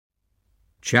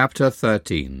Chapter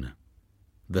 13.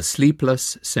 The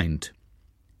Sleepless Saint.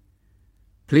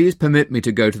 Please permit me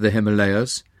to go to the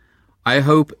Himalayas. I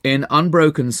hope in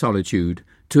unbroken solitude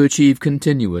to achieve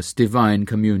continuous divine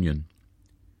communion.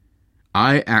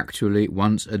 I actually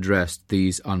once addressed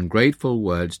these ungrateful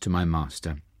words to my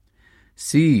master.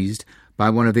 Seized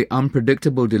by one of the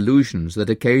unpredictable delusions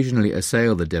that occasionally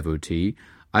assail the devotee,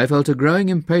 I felt a growing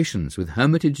impatience with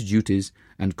hermitage duties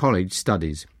and college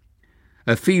studies.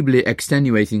 A feebly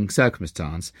extenuating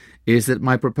circumstance is that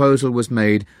my proposal was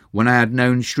made when I had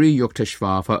known Sri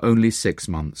Yukteswar for only 6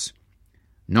 months.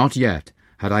 Not yet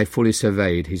had I fully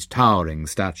surveyed his towering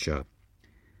stature.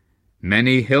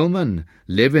 Many hillmen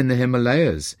live in the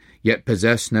Himalayas, yet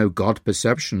possess no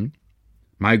God-perception.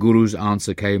 My Guru's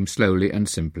answer came slowly and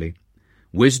simply.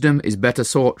 Wisdom is better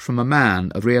sought from a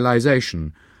man of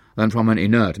realization than from an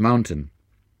inert mountain.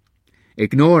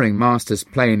 Ignoring Master's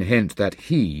plain hint that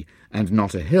he, and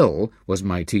not a hill, was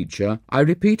my teacher, I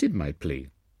repeated my plea.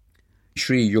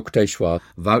 Sri Yukteswar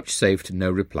vouchsafed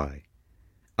no reply.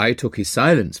 I took his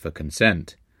silence for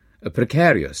consent, a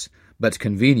precarious but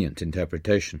convenient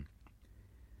interpretation.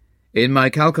 In my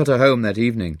Calcutta home that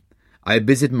evening, I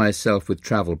busied myself with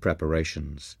travel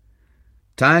preparations.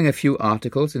 Tying a few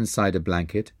articles inside a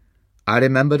blanket, I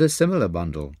remembered a similar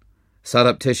bundle,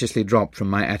 surreptitiously dropped from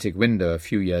my attic window a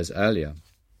few years earlier.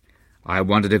 I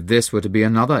wondered if this were to be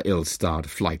another ill-starred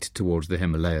flight towards the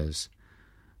Himalayas.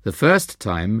 The first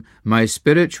time, my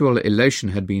spiritual elation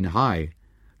had been high.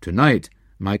 Tonight,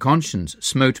 my conscience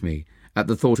smote me at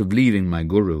the thought of leaving my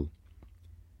Guru.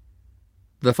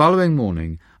 The following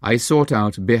morning, I sought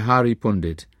out Bihari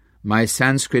Pundit, my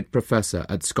Sanskrit professor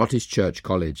at Scottish Church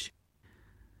College.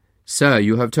 Sir,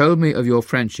 you have told me of your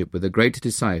friendship with a great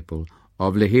disciple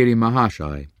of Lahiri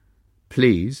Mahashai.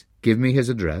 Please give me his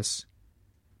address.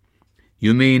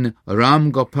 You mean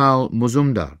Ram Gopal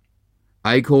Muzumdar.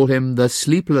 I call him the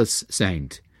Sleepless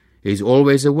Saint. He's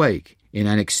always awake, in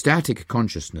an ecstatic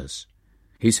consciousness.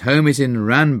 His home is in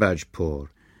Ranbajpur,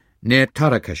 near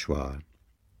Tarakeshwar.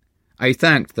 I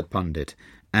thanked the pundit,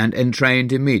 and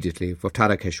entrained immediately for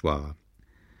Tarakeshwar.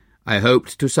 I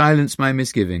hoped to silence my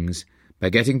misgivings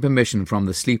by getting permission from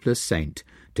the Sleepless Saint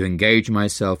to engage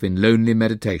myself in lonely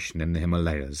meditation in the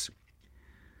Himalayas.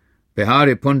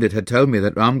 Bihari Pundit had told me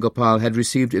that Ram Gopal had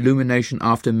received illumination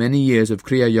after many years of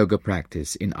Kriya Yoga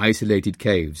practice in isolated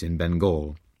caves in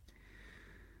Bengal.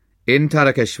 In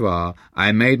Tarakeshwar,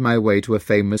 I made my way to a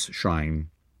famous shrine.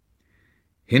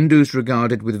 Hindus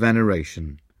regard it with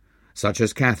veneration, such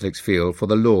as Catholics feel for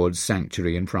the Lord's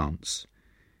sanctuary in France.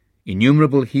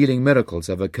 Innumerable healing miracles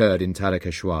have occurred in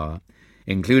Tarakeshwar,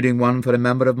 including one for a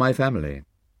member of my family.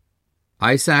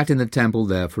 I sat in the temple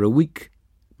there for a week,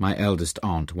 my eldest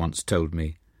aunt once told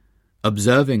me,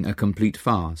 observing a complete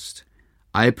fast.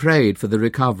 I prayed for the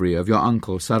recovery of your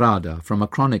uncle Sarada from a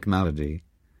chronic malady.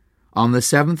 On the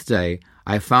 7th day,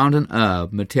 I found an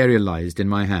herb materialized in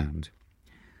my hand.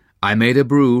 I made a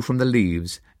brew from the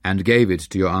leaves and gave it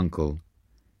to your uncle.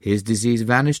 His disease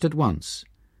vanished at once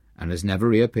and has never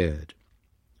reappeared.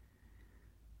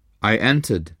 I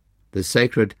entered the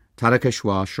sacred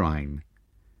Tarakeshwar shrine.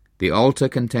 The altar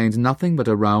contains nothing but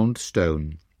a round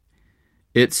stone.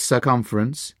 Its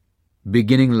circumference,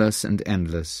 beginningless and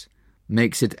endless,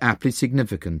 makes it aptly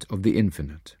significant of the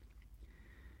infinite.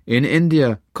 In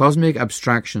India, cosmic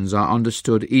abstractions are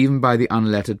understood even by the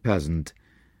unlettered peasant.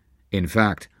 In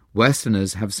fact,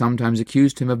 Westerners have sometimes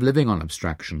accused him of living on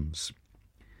abstractions.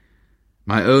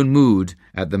 My own mood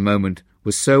at the moment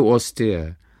was so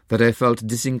austere that I felt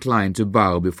disinclined to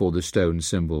bow before the stone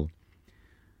symbol.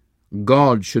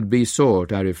 God should be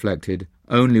sought, I reflected,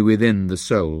 only within the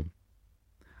soul.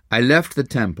 I left the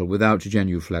temple without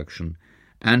genuflection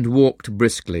and walked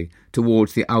briskly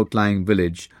towards the outlying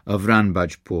village of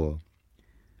Ranbajpur.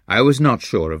 I was not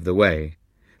sure of the way.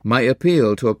 My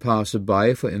appeal to a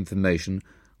passer-by for information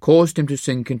caused him to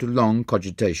sink into long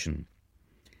cogitation.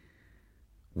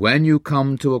 When you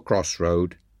come to a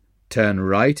crossroad, turn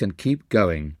right and keep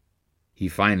going, he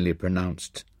finally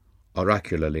pronounced,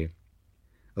 oracularly.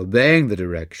 Obeying the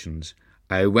directions,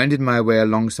 I wended my way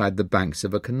alongside the banks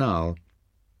of a canal.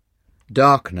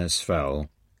 Darkness fell.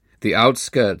 The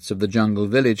outskirts of the jungle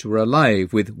village were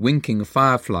alive with winking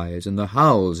fireflies and the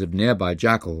howls of nearby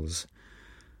jackals.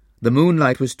 The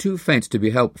moonlight was too faint to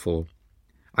be helpful.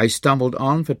 I stumbled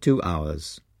on for 2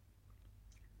 hours.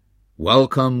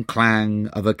 Welcome clang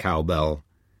of a cowbell.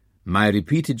 My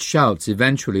repeated shouts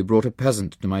eventually brought a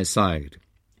peasant to my side.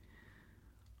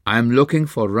 I am looking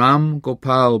for Ram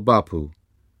Gopal Bapu.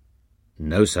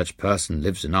 No such person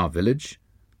lives in our village.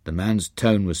 The man's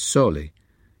tone was surly.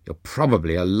 You're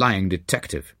probably a lying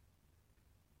detective.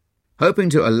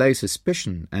 Hoping to allay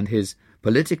suspicion and his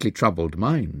politically troubled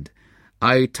mind,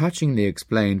 I touchingly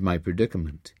explained my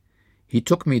predicament. He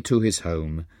took me to his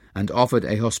home and offered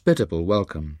a hospitable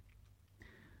welcome.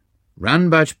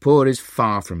 "Ranbajpur is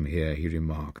far from here," he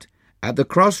remarked. "At the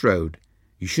crossroad,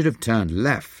 you should have turned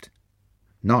left,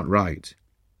 not right."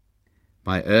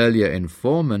 My earlier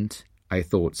informant, I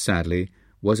thought sadly,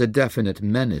 was a definite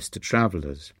menace to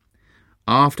travellers.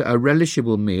 After a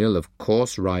relishable meal of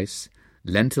coarse rice,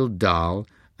 lentil dal,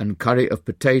 and curry of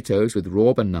potatoes with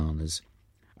raw bananas,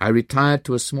 I retired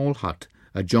to a small hut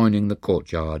adjoining the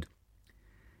courtyard.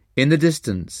 In the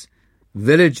distance,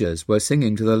 villagers were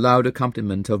singing to the loud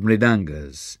accompaniment of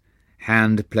mridangas,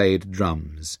 hand-played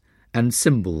drums, and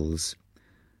cymbals.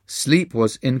 Sleep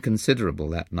was inconsiderable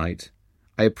that night.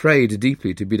 I prayed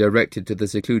deeply to be directed to the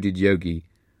secluded yogi,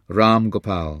 Ram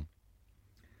Gopal.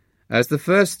 As the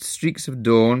first streaks of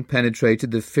dawn penetrated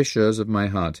the fissures of my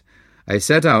hut, I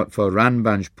set out for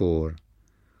Ranbajpur.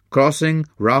 Crossing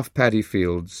rough paddy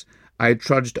fields, I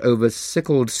trudged over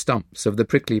sickled stumps of the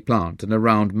prickly plant and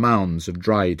around mounds of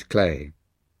dried clay.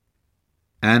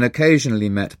 An occasionally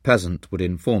met peasant would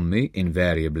inform me,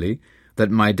 invariably,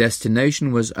 that my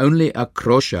destination was only a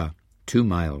krosha, 2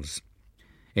 miles.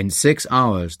 In 6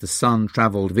 hours the sun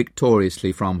travelled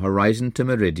victoriously from horizon to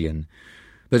meridian,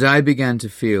 but I began to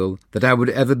feel that I would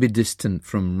ever be distant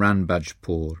from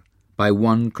Ranbajpur by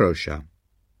 1 krosha.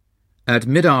 At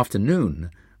mid-afternoon,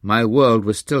 my world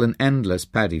was still an endless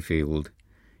paddy field.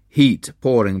 Heat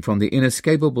pouring from the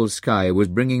inescapable sky was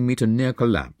bringing me to near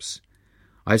collapse.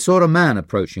 I saw a man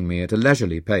approaching me at a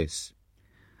leisurely pace.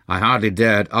 I hardly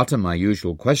dared utter my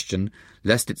usual question,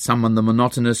 lest it summon the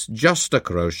monotonous "Just a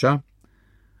krosha."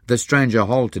 The stranger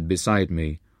halted beside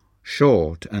me.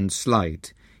 Short and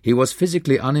slight, he was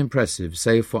physically unimpressive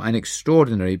save for an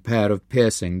extraordinary pair of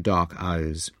piercing dark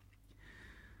eyes.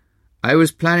 "I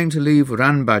was planning to leave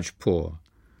Ranbajpur,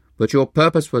 but your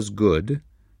purpose was good,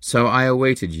 so I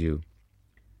awaited you."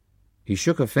 He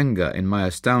shook a finger in my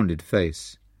astounded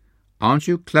face. "Aren't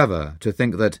you clever to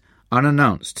think that,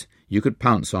 unannounced, you could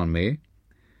pounce on me?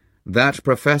 That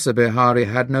Professor Bihari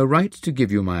had no right to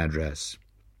give you my address."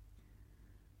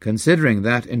 Considering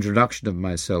that introduction of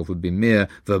myself would be mere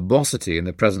verbosity in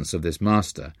the presence of this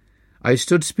master, I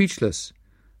stood speechless,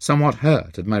 somewhat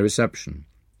hurt at my reception.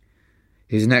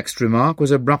 His next remark was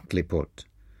abruptly put.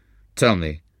 "Tell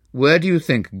me, where do you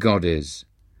think God is?"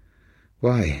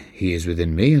 "Why, he is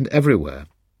within me and everywhere."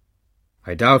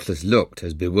 I doubtless looked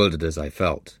as bewildered as I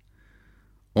felt.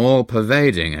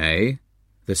 "All-pervading, eh?"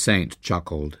 the saint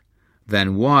chuckled.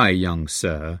 "Then why, young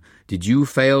sir, did you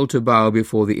fail to bow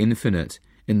before the infinite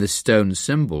in the stone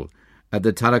symbol at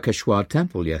the Tarakeshwar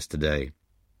temple yesterday?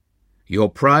 Your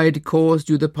pride caused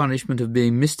you the punishment of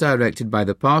being misdirected by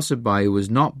the passer-by who was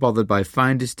not bothered by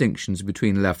fine distinctions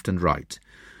between left and right.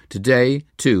 Today,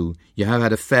 too, you have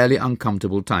had a fairly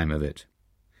uncomfortable time of it."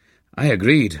 I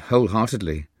agreed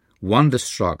wholeheartedly,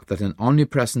 wonderstruck that an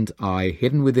omnipresent eye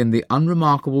hidden within the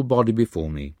unremarkable body before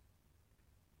me.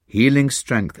 Healing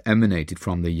strength emanated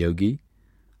from the yogi.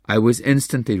 I was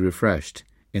instantly refreshed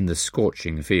in the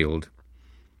scorching field.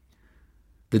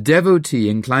 "The devotee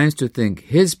inclines to think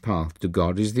his path to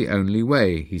God is the only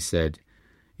way," he said.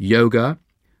 "Yoga,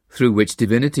 through which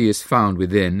divinity is found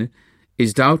within,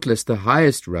 is doubtless the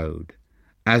highest road,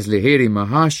 as Lahiri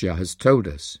Mahashya has told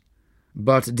us.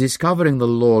 But discovering the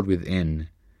Lord within,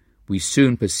 we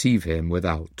soon perceive him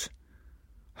without.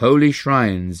 Holy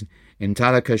shrines in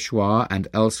Tarakeshwar and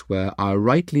elsewhere are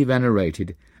rightly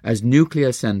venerated as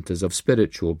nuclear centres of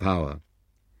spiritual power."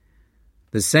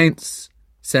 The saint's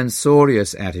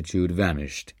censorious attitude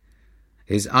vanished.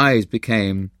 His eyes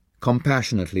became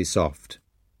compassionately soft.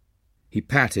 He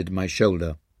patted my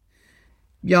shoulder.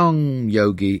 "Young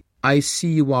yogi, I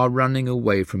see you are running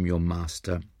away from your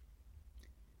master.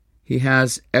 He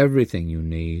has everything you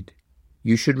need.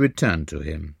 You should return to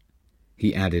him."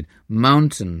 He added,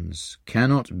 "Mountains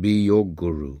cannot be your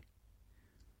guru."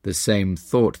 The same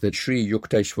thought that Sri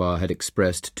Yukteswar had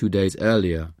expressed 2 days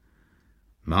earlier.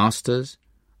 Masters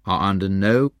are under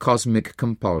no cosmic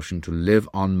compulsion to live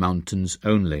on mountains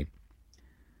only.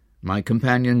 My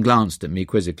companion glanced at me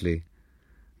quizzically.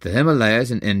 "The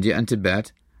Himalayas in India and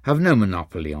Tibet have no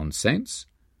monopoly on saints.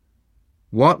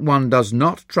 What one does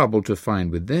not trouble to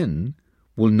find within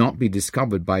will not be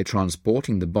discovered by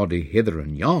transporting the body hither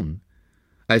and yon.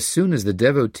 As soon as the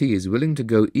devotee is willing to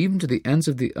go even to the ends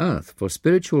of the earth for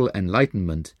spiritual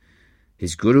enlightenment,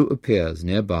 his guru appears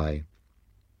nearby."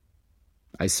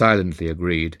 I silently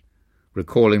agreed,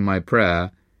 recalling my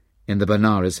prayer in the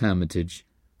Benares hermitage,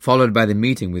 followed by the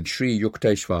meeting with Sri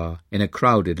Yukteswar in a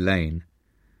crowded lane.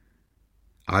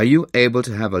 Are you able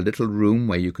to have a little room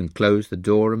where you can close the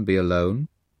door and be alone?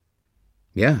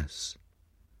 Yes.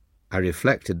 I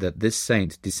reflected that this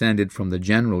saint descended from the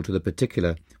general to the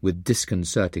particular with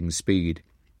disconcerting speed.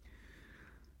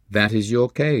 That is your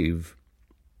cave.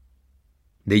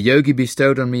 The yogi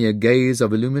bestowed on me a gaze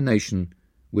of illumination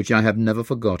which I have never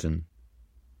forgotten.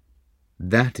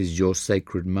 That is your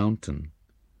sacred mountain.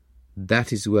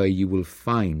 That is where you will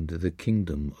find the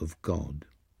kingdom of God.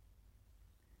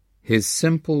 His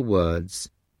simple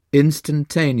words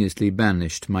instantaneously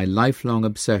banished my lifelong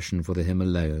obsession for the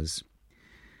Himalayas.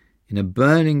 In a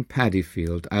burning paddy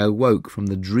field, I awoke from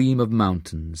the dream of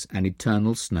mountains and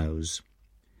eternal snows.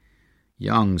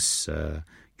 Young sir,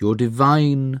 your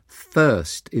divine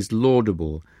thirst is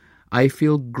laudable. I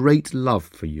feel great love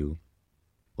for you.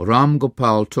 Ram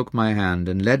Gopal took my hand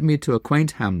and led me to a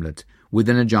quaint hamlet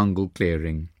within a jungle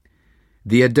clearing.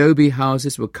 The adobe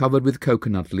houses were covered with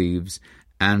coconut leaves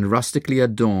and rustically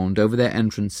adorned over their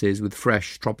entrances with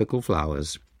fresh tropical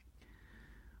flowers.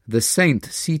 The saint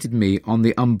seated me on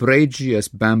the umbrageous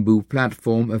bamboo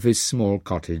platform of his small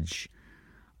cottage.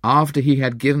 After he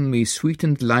had given me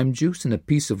sweetened lime juice and a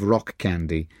piece of rock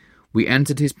candy, we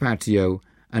entered his patio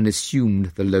and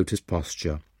assumed the lotus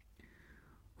posture.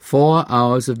 4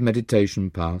 hours of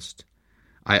meditation passed.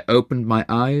 I opened my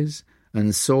eyes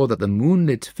and saw that the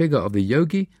moonlit figure of the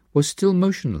yogi was still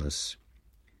motionless.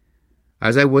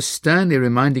 As I was sternly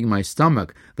reminding my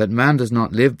stomach that man does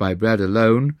not live by bread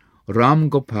alone, Ram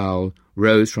Gopal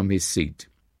rose from his seat.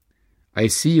 "I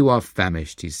see you are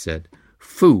famished," he said.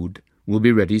 "Food will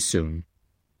be ready soon."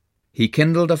 He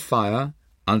kindled a fire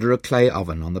under a clay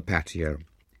oven on the patio.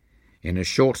 In a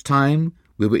short time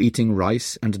we were eating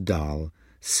rice and dal,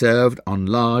 served on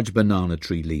large banana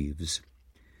tree leaves.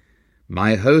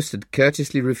 My host had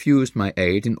courteously refused my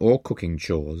aid in all cooking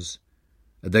chores.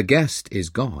 The guest is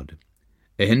God.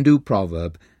 A Hindu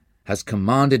proverb has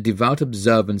commanded devout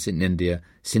observance in India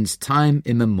since time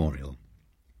immemorial.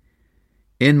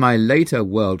 In my later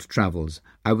world travels,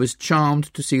 I was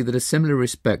charmed to see that a similar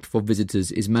respect for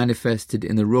visitors is manifested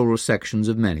in the rural sections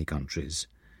of many countries.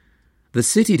 The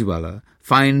city dweller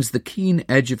finds the keen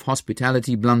edge of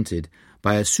hospitality blunted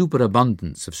by a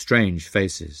superabundance of strange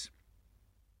faces.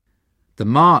 The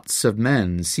marts of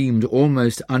men seemed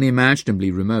almost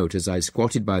unimaginably remote as I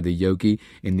squatted by the yogi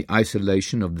in the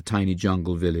isolation of the tiny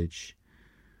jungle village.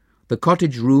 The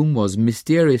cottage room was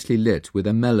mysteriously lit with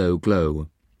a mellow glow.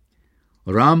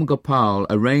 Ram Gopal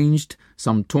arranged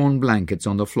some torn blankets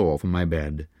on the floor for my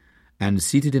bed, and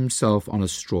seated himself on a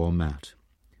straw mat.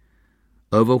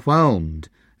 Overwhelmed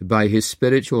by his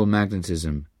spiritual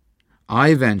magnetism,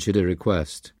 I ventured a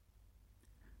request.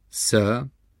 "Sir,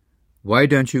 why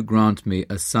don't you grant me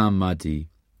a samadhi?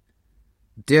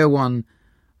 Dear one,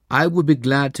 I would be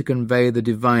glad to convey the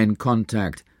divine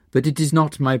contact, but it is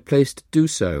not my place to do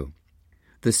so."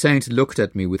 The saint looked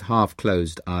at me with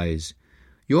half-closed eyes.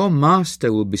 "Your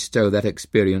master will bestow that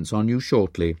experience on you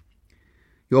shortly.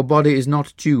 Your body is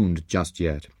not tuned just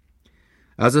yet.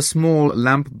 As a small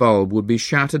lamp bulb would be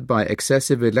shattered by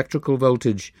excessive electrical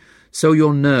voltage, so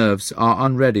your nerves are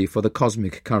unready for the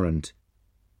cosmic current.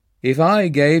 If I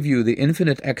gave you the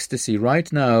infinite ecstasy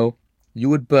right now, you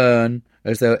would burn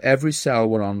as though every cell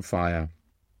were on fire.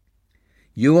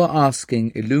 You are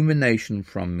asking illumination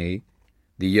from me,"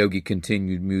 the yogi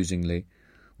continued musingly,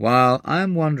 "while I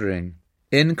am wondering,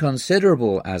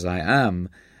 inconsiderable as I am,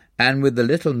 and with the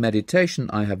little meditation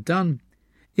I have done,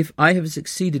 if I have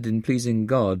succeeded in pleasing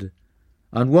God,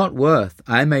 and what worth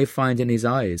I may find in his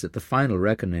eyes at the final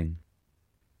reckoning."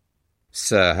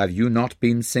 "Sir, have you not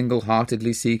been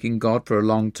single-heartedly seeking God for a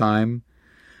long time?"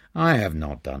 "I have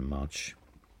not done much.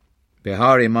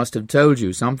 Bihari must have told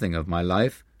you something of my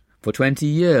life. For 20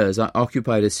 years I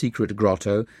occupied a secret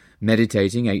grotto,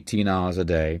 meditating 18 hours a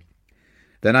day.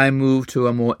 Then I moved to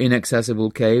a more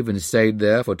inaccessible cave and stayed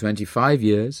there for 25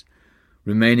 years,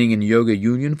 remaining in yoga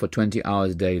union for 20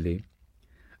 hours daily.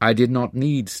 I did not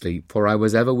need sleep, for I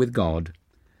was ever with God.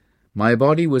 My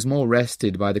body was more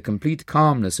rested by the complete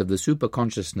calmness of the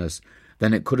superconsciousness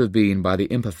than it could have been by the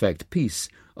imperfect peace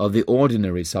of the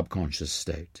ordinary subconscious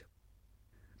state.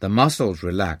 The muscles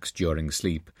relax during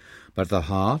sleep, but the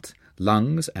heart,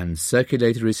 lungs, and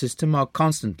circulatory system are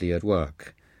constantly at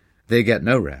work. They get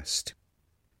no rest.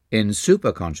 In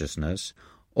superconsciousness,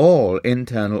 all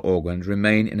internal organs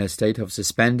remain in a state of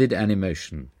suspended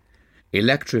animation,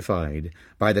 electrified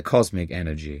by the cosmic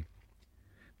energy.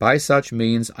 By such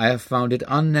means I have found it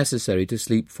unnecessary to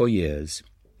sleep for years."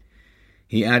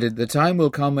 He added, "The time will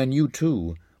come when you,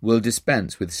 too, will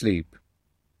dispense with sleep."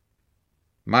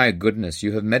 "My goodness,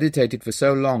 you have meditated for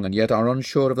so long and yet are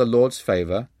unsure of the Lord's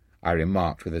favour," I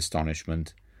remarked with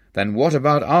astonishment. then what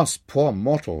about us poor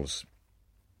mortals?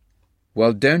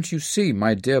 Well, don't you see,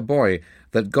 my dear boy,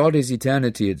 that God is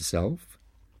eternity itself?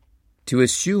 To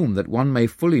assume that one may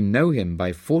fully know him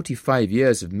by 45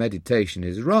 years of meditation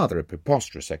is rather a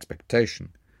preposterous expectation.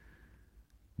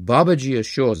 Babaji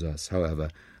assures us, however,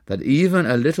 that even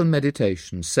a little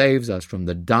meditation saves us from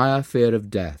the dire fear of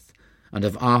death and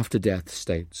of after-death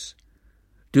states.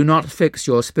 Do not fix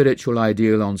your spiritual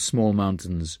ideal on small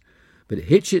mountains, but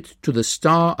hitch it to the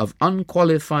star of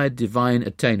unqualified divine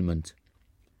attainment.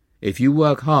 If you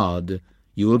work hard,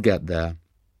 you will get there.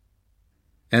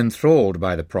 Enthralled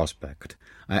by the prospect,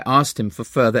 I asked him for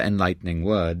further enlightening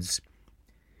words.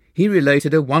 He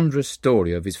related a wondrous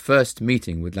story of his first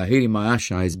meeting with Lahiri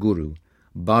Mahashai's guru,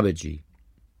 Babaji.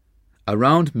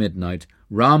 Around midnight,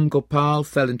 Ram Gopal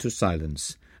fell into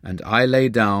silence, and I lay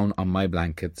down on my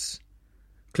blankets.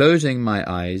 Closing my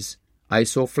eyes, I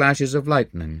saw flashes of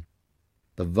lightning.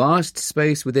 The vast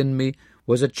space within me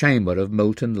was a chamber of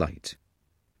molten light.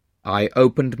 I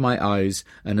opened my eyes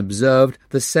and observed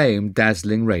the same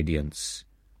dazzling radiance.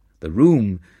 The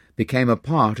room became a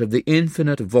part of the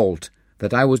infinite vault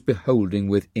that I was beholding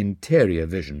with interior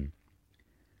vision.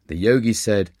 The yogi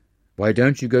said, "Why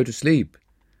don't you go to sleep?"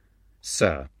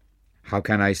 "Sir, how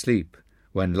can I sleep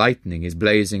when lightning is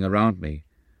blazing around me,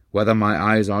 whether my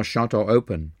eyes are shut or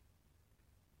open?"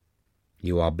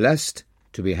 "You are blessed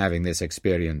to be having this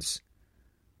experience.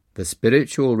 The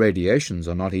spiritual radiations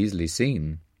are not easily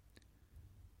seen."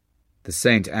 The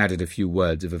saint added a few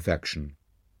words of affection.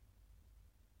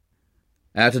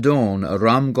 At dawn,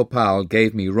 Ram Gopal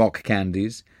gave me rock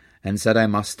candies and said I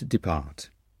must depart.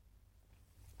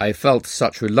 I felt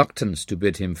such reluctance to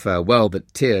bid him farewell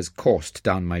that tears coursed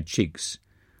down my cheeks.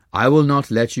 "I will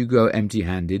not let you go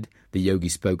empty-handed," the yogi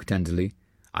spoke tenderly.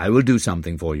 "I will do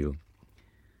something for you."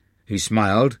 He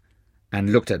smiled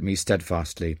and looked at me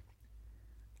steadfastly.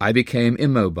 I became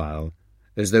immobile,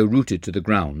 as though rooted to the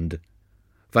ground.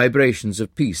 Vibrations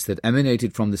of peace that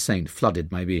emanated from the saint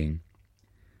flooded my being.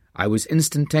 I was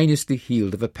instantaneously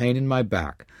healed of a pain in my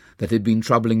back that had been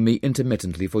troubling me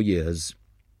intermittently for years.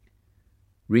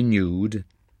 Renewed,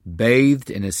 bathed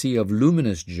in a sea of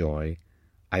luminous joy,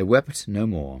 I wept no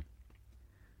more.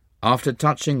 After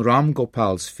touching Ram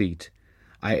Gopal's feet,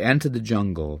 I entered the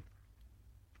jungle.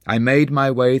 I made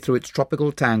my way through its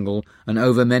tropical tangle and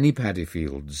over many paddy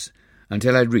fields,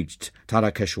 until I reached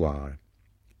Tarakeshwar.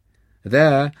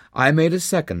 There I made a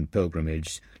second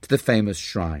pilgrimage to the famous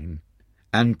shrine,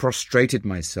 and prostrated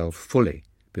myself fully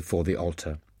before the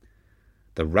altar.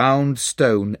 The round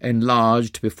stone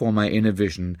enlarged before my inner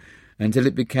vision until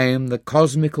it became the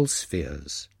cosmical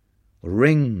spheres,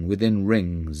 ring within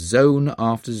ring, zone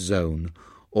after zone,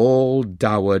 all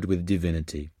dowered with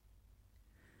divinity.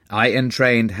 I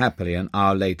entrained happily an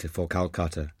hour later for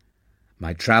Calcutta.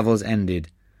 My travels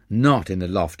ended not in the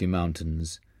lofty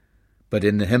mountains, but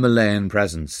in the Himalayan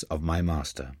presence of my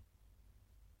master.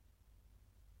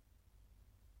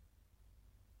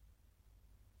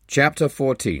 Chapter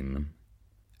 14.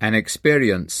 An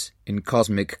Experience in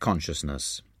Cosmic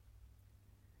Consciousness.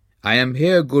 "I am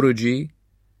here, Guruji."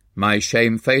 My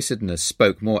shamefacedness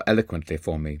spoke more eloquently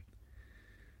for me.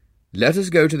 "Let us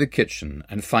go to the kitchen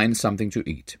and find something to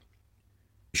eat."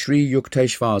 Sri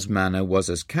Yukteswar's manner was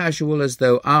as casual as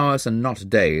though hours and not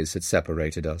days had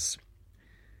separated us.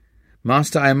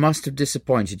 "Master, I must have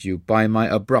disappointed you by my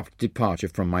abrupt departure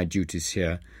from my duties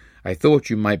here. I thought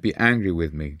you might be angry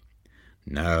with me."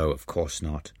 "No, of course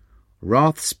not.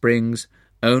 Wrath springs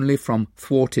only from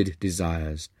thwarted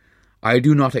desires. I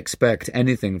do not expect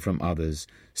anything from others,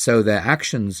 so their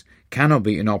actions cannot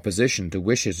be in opposition to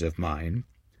wishes of mine.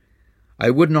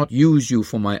 I would not use you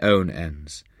for my own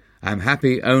ends. I am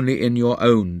happy only in your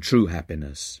own true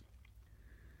happiness."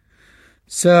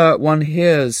 "Sir, one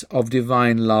hears of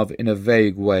divine love in a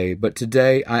vague way, but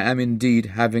today I am indeed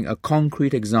having a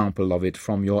concrete example of it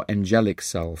from your angelic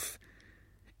self.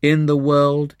 In the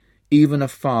world, even a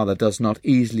father does not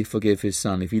easily forgive his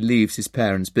son if he leaves his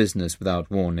parents' business without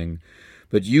warning.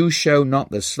 But you show not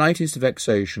the slightest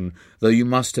vexation, though you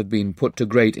must have been put to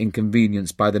great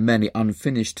inconvenience by the many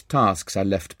unfinished tasks I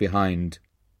left behind."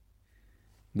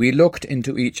 We looked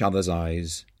into each other's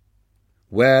eyes,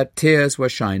 where tears were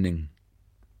shining.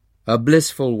 A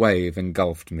blissful wave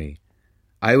engulfed me.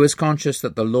 I was conscious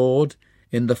that the Lord,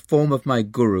 in the form of my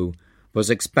Guru, was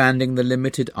expanding the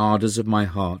limited ardours of my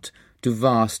heart to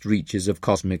vast reaches of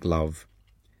cosmic love.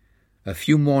 A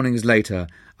few mornings later,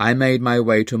 I made my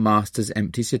way to Master's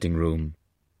empty sitting-room.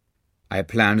 I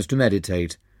planned to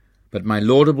meditate, but my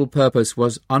laudable purpose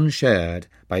was unshared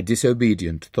by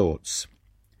disobedient thoughts.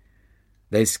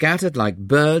 They scattered like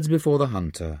birds before the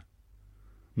hunter.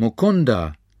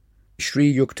 "Mukunda,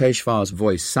 Sri Yukteswar's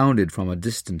voice sounded from a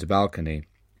distant balcony.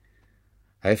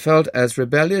 I felt as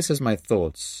rebellious as my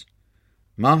thoughts.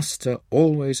 Master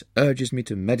always urges me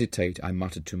to meditate, I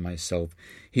muttered to myself.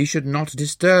 He should not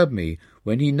disturb me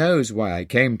when he knows why I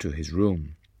came to his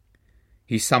room.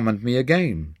 He summoned me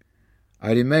again.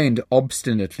 I remained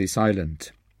obstinately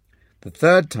silent. The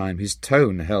third time his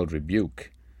tone held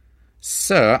rebuke.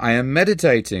 "Sir, I am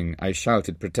meditating," I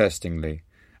shouted protestingly.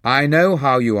 "I know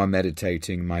how you are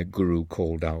meditating," my guru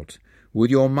called out.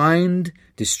 "With your mind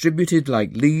distributed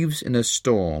like leaves in a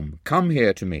storm. Come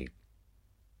here to me."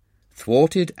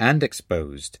 Thwarted and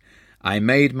exposed, I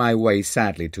made my way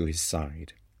sadly to his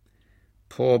side.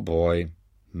 "Poor boy,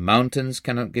 mountains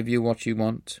cannot give you what you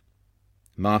want."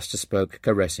 Master spoke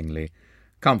caressingly,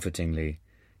 comfortingly.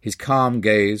 His calm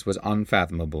gaze was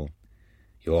unfathomable.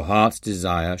 "Your heart's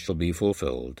desire shall be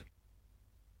fulfilled."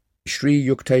 Sri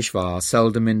Yukteswar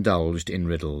seldom indulged in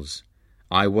riddles.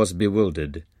 I was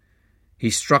bewildered.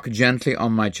 He struck gently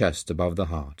on my chest above the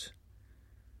heart.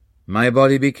 My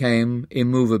body became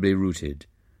immovably rooted.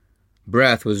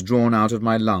 Breath was drawn out of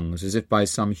my lungs as if by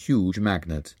some huge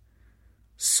magnet.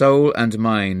 Soul and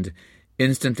mind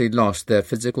instantly lost their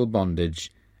physical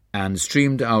bondage and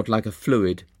streamed out like a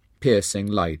fluid, piercing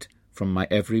light from my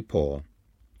every pore.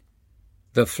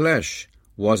 The flesh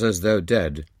was as though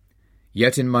dead,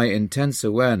 yet in my intense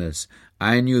awareness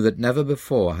I knew that never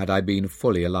before had I been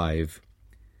fully alive.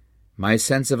 My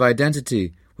sense of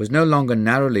identity was no longer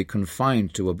narrowly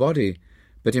confined to a body,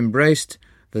 but embraced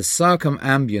the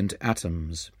circumambient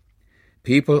atoms.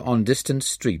 People on distant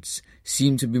streets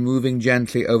seemed to be moving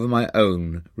gently over my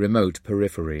own remote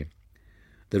periphery.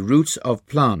 The roots of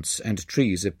plants and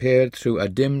trees appeared through a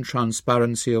dim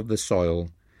transparency of the soil.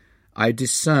 I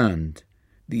discerned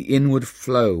the inward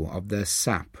flow of their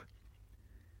sap.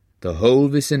 The whole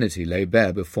vicinity lay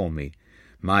bare before me.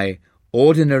 My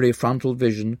ordinary frontal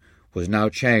vision was now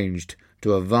changed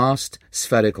to a vast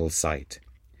spherical sight,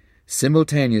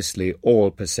 simultaneously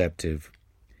all-perceptive.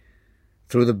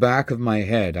 Through the back of my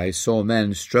head I saw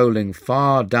men strolling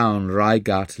far down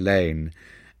Raigat Lane,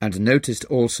 and noticed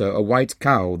also a white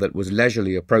cow that was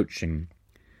leisurely approaching.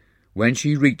 When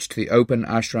she reached the open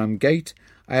ashram gate,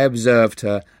 I observed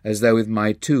her as though with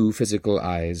my two physical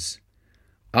eyes.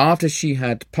 After she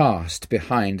had passed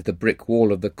behind the brick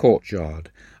wall of the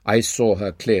courtyard, I saw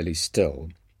her clearly still.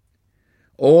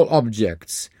 All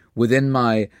objects within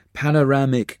my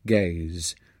panoramic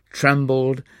gaze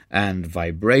trembled and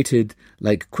vibrated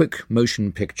like quick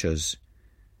motion pictures.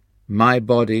 My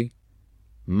body,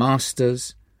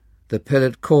 Master's, the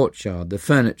pillared courtyard, the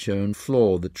furniture and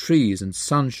floor, the trees and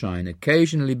sunshine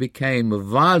occasionally became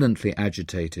violently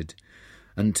agitated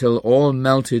until all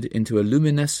melted into a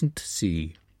luminescent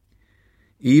sea.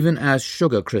 Even as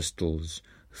sugar crystals,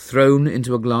 thrown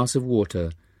into a glass of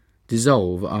water,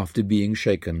 dissolve after being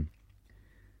shaken.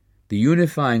 The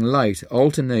unifying light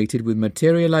alternated with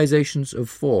materializations of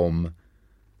form,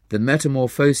 the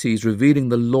metamorphoses revealing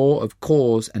the law of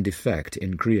cause and effect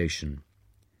in creation.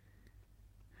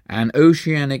 An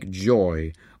oceanic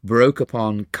joy broke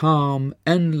upon calm,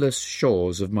 endless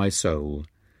shores of my soul.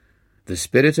 The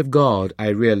Spirit of God, I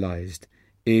realized,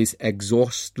 is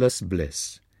exhaustless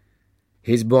bliss.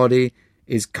 His body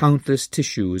is countless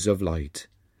tissues of light.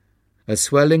 A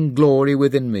swelling glory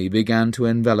within me began to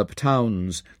envelop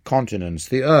towns, continents,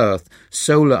 the earth,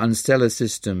 solar and stellar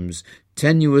systems,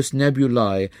 tenuous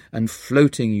nebulae and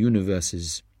floating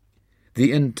universes.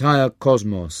 The entire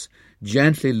cosmos,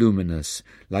 gently luminous,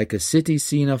 like a city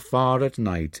seen afar at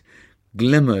night,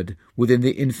 glimmered within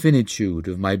the infinitude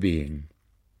of my being.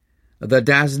 The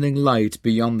dazzling light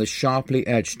beyond the sharply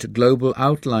edged global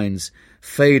outlines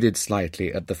faded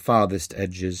slightly at the farthest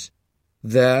edges.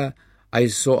 There I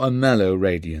saw a mellow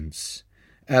radiance,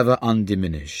 ever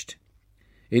undiminished.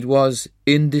 It was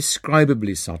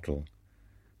indescribably subtle.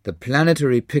 The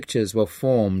planetary pictures were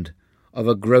formed of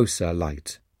a grosser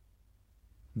light.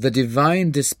 The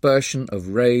divine dispersion of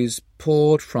rays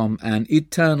poured from an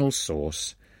eternal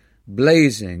source,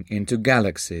 blazing into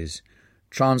galaxies,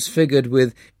 transfigured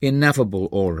with ineffable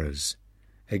auras.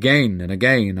 Again and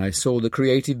again I saw the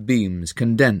creative beams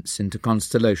condense into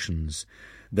constellations,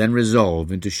 then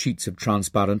resolve into sheets of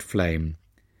transparent flame.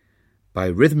 By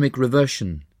rhythmic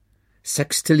reversion,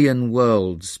 sextillion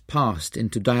worlds passed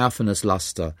into diaphanous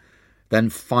lustre, then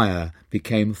fire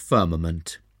became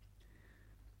firmament.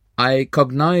 I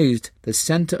cognized the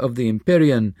centre of the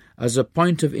Empyrean as a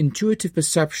point of intuitive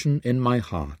perception in my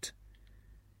heart.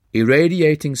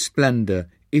 Irradiating splendour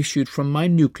issued from my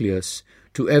nucleus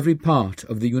to every part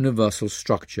of the universal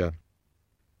structure.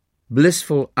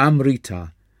 Blissful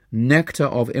Amrita, nectar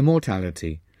of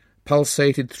immortality,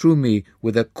 pulsated through me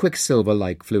with a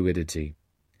quicksilver-like fluidity.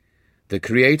 The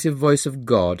creative voice of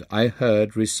God I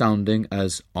heard resounding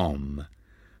as Om,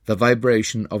 the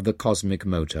vibration of the cosmic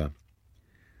motor.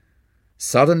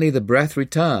 Suddenly the breath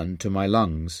returned to my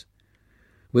lungs.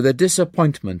 With a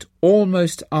disappointment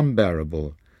almost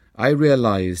unbearable, I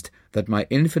realized that my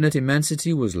infinite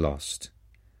immensity was lost.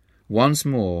 Once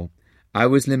more, I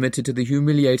was limited to the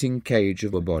humiliating cage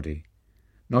of a body,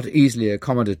 not easily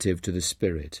accommodative to the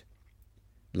spirit.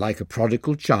 Like a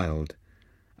prodigal child,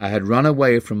 I had run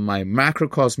away from my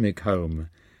macrocosmic home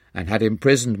and had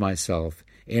imprisoned myself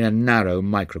in a narrow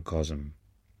microcosm.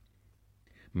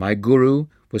 My guru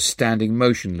was standing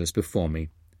motionless before me.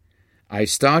 I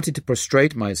started to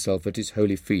prostrate myself at his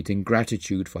holy feet in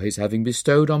gratitude for his having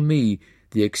bestowed on me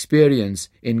the experience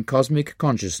in cosmic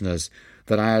consciousness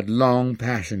that I had long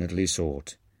passionately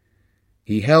sought.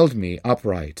 He held me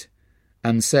upright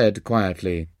and said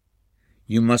quietly,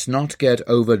 "You must not get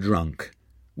overdrunk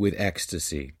with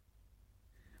ecstasy.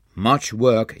 Much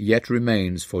work yet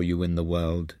remains for you in the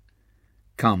world.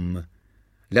 Come,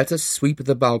 let us sweep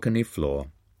the balcony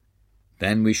floor.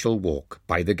 Then we shall walk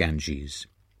by the Ganges."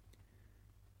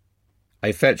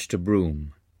 I fetched a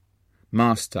broom.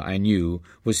 Master, I knew,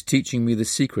 was teaching me the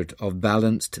secret of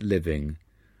balanced living.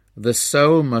 The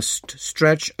soul must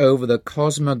stretch over the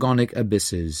cosmogonic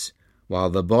abysses,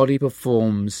 while the body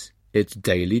performs its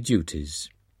daily duties.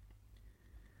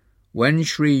 When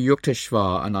Sri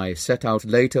Yukteswar and I set out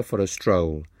later for a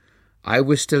stroll, I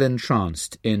was still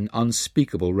entranced in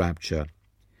unspeakable rapture.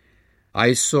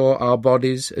 I saw our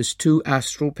bodies as two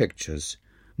astral pictures,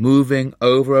 moving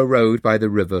over a road by the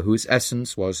river whose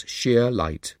essence was sheer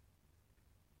light.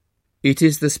 It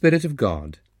is the Spirit of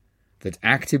God that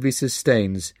actively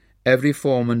sustains every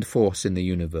form and force in the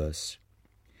universe.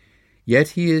 Yet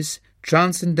he is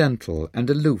transcendental and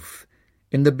aloof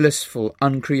in the blissful,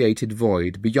 uncreated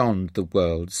void beyond the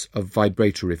worlds of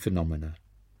vibratory phenomena.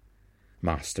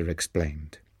 Master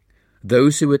explained.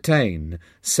 Those who attain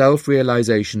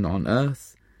self-realization on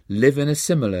earth live in a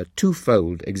similar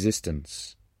twofold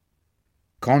existence.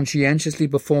 Conscientiously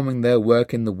performing their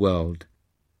work in the world,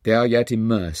 they are yet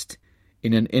immersed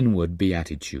in an inward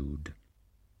beatitude.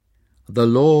 The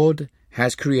Lord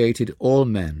has created all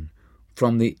men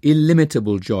from the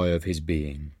illimitable joy of his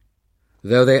being.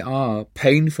 Though they are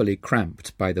painfully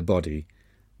cramped by the body,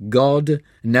 God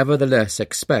nevertheless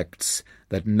expects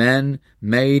that men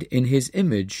made in his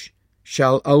image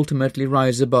shall ultimately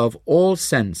rise above all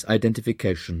sense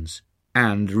identifications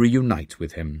and reunite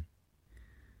with him.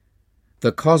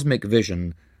 The cosmic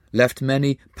vision left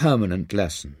many permanent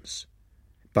lessons.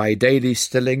 By daily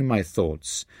stilling my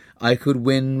thoughts, I could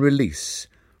win release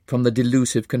from the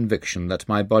delusive conviction that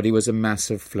my body was a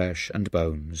mass of flesh and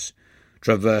bones,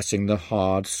 traversing the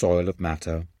hard soil of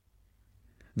matter.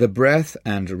 The breath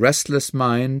and restless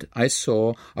mind I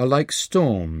saw are like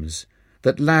storms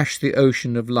that lash the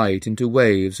ocean of light into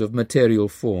waves of material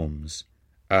forms,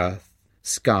 earth,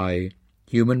 sky,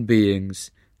 human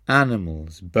beings,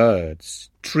 animals, birds,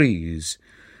 trees.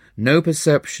 No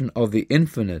perception of the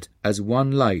infinite as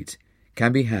one light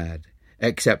can be had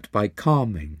except by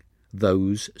calming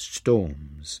those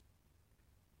storms.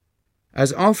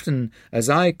 As often as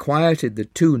I quieted the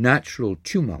two natural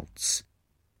tumults,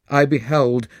 I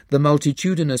beheld the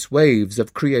multitudinous waves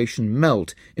of creation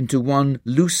melt into one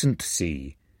lucent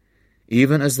sea,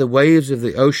 even as the waves of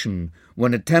the ocean,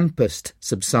 when a tempest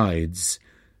subsides,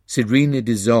 serenely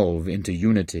dissolve into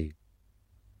unity.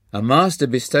 A master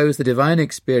bestows the divine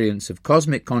experience of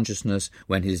cosmic consciousness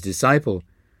when his disciple,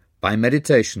 by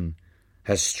meditation,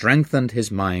 has strengthened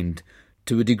his mind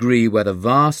to a degree where the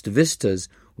vast vistas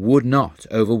would not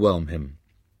overwhelm him.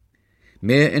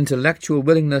 Mere intellectual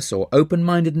willingness or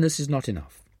open-mindedness is not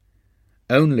enough.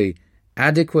 Only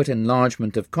adequate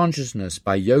enlargement of consciousness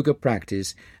by yoga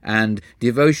practice and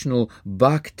devotional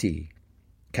bhakti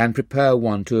can prepare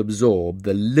one to absorb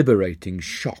the liberating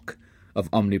shock of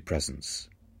omnipresence.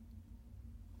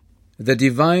 The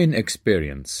divine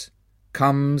experience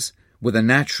comes with a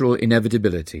natural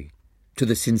inevitability to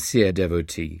the sincere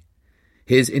devotee.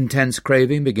 His intense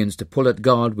craving begins to pull at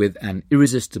God with an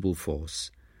irresistible force.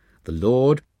 The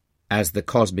Lord, as the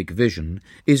cosmic vision,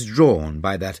 is drawn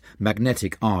by that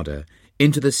magnetic ardour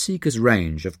into the seeker's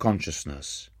range of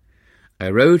consciousness. I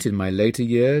wrote in my later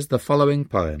years the following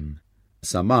poem,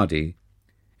 Samadhi,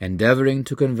 endeavouring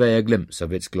to convey a glimpse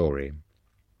of its glory.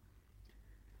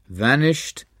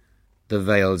 Vanished the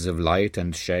veils of light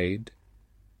and shade,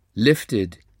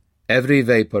 lifted every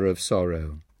vapour of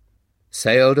sorrow,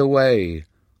 sailed away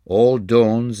all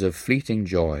dawns of fleeting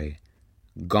joy,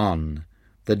 gone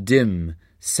the dim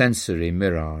sensory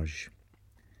mirage.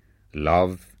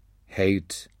 Love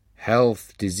hate,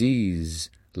 health, disease,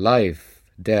 life,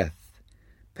 death,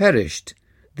 perished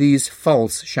these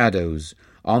false shadows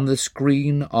on the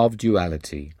screen of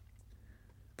duality.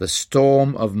 The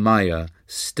storm of Maya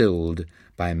stilled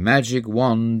by magic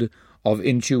wand of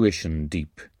intuition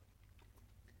deep.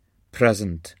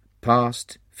 Present,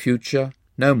 past, future,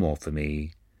 no more for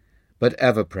me, but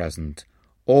ever present,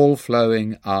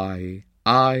 all-flowing I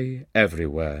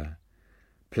everywhere.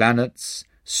 Planets,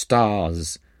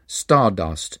 stars,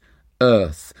 stardust,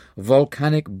 earth,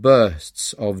 volcanic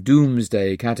bursts of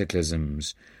doomsday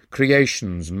cataclysms,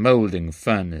 creation's moulding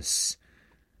furnace,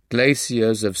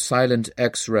 glaciers of silent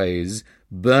X-rays,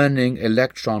 burning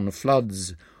electron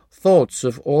floods, thoughts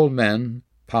of all men,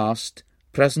 past,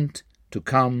 present, to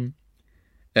come,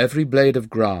 every blade of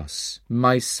grass,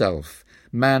 myself,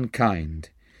 mankind,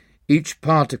 each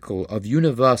particle of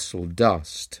universal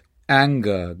dust,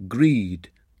 anger, greed,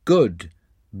 good,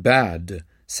 bad,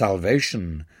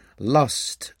 salvation,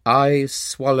 lust, I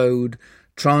swallowed,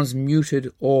 transmuted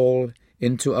all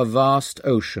into a vast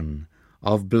ocean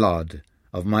of blood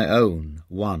of my own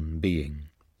one being.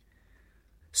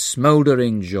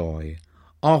 Smouldering joy,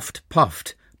 oft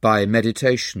puffed by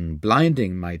meditation,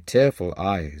 blinding my tearful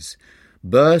eyes,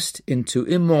 burst into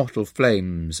immortal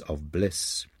flames of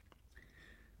bliss.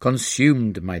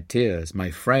 Consumed my tears,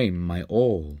 my frame, my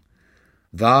all.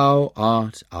 Thou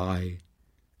art I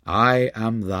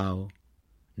am thou,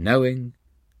 knowing,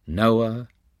 knower,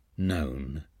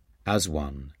 known, as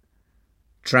one.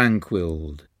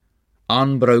 Tranquilled,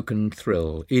 unbroken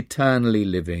thrill, eternally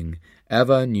living,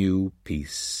 ever new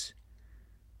peace.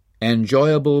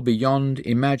 Enjoyable beyond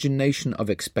imagination of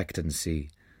expectancy,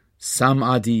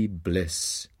 samadhi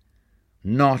bliss,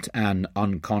 not an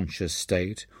unconscious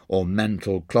state or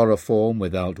mental chloroform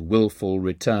without willful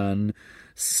return,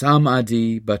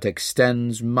 samadhi but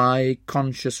extends my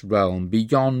conscious realm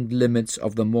beyond limits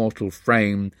of the mortal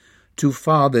frame to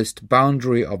farthest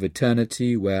boundary of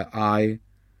eternity where I,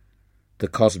 the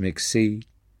cosmic sea,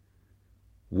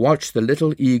 watch the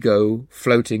little ego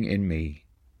floating in me.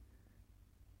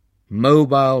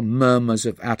 Mobile murmurs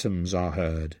of atoms are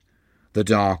heard, the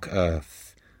dark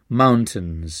earth,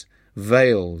 mountains,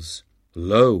 vales,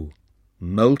 lo,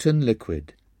 molten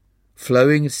liquid,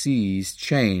 flowing seas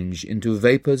change into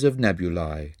vapours of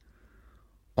nebulae.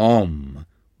 Om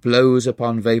blows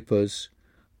upon vapours,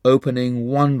 opening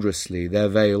wondrously their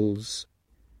veils.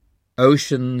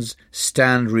 Oceans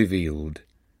stand revealed,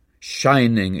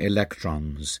 shining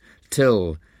electrons,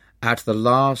 till, at the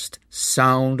last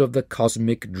sound of the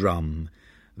cosmic drum,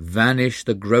 vanish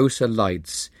the grosser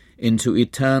lights into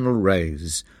eternal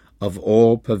rays of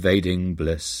all-pervading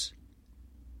bliss.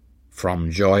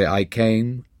 From joy I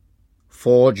came,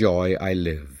 for joy I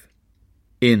live,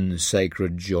 in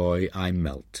sacred joy I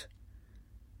melt.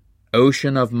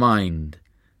 Ocean of mind,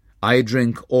 I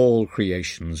drink all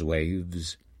creation's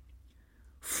waves.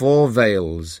 4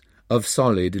 veils of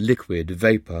solid, liquid,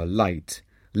 vapour, light,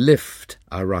 lift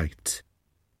aright.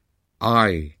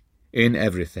 I, in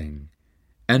everything,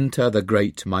 enter the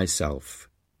great myself.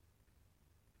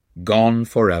 Gone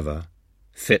forever,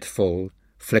 fitful,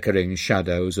 flickering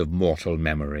shadows of mortal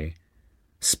memory,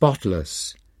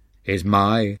 spotless is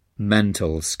my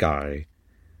mental sky,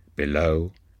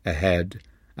 below, ahead,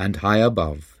 and high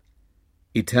above,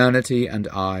 eternity and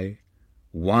I,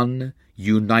 one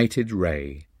united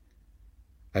ray,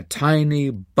 a tiny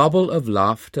bubble of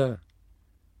laughter,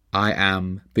 I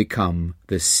am become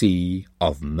the sea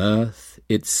of mirth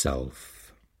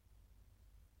itself.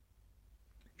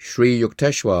 Sri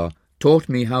Yukteswar taught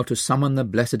me how to summon the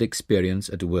blessed experience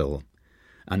at will,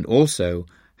 and also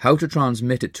how to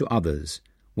transmit it to others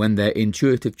when their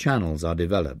intuitive channels are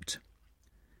developed.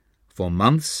 For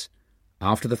months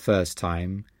after the first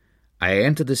time, I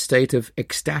entered the state of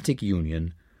ecstatic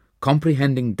union,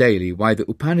 comprehending daily why the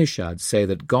Upanishads say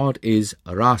that God is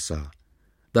rasa,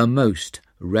 the most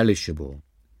relishable.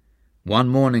 One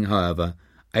morning, however,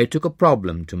 I took a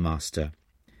problem to master.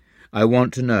 I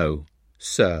want to know,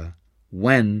 sir,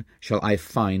 when shall I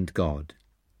find God?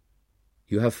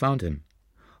 You have found him.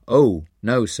 Oh,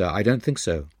 no, sir, I don't think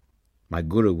so. My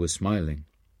guru was smiling.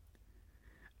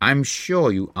 I'm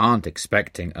sure you aren't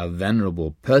expecting a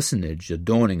venerable personage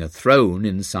adorning a throne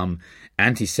in some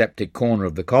antiseptic corner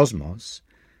of the cosmos.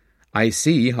 I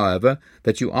see, however,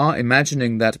 that you are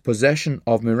imagining that possession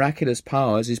of miraculous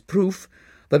powers is proof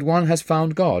that one has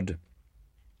found God.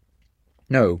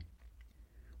 No.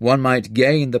 One might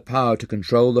gain the power to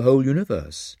control the whole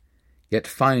universe, yet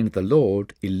find the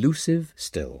Lord elusive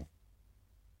still.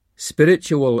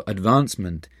 Spiritual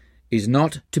advancement is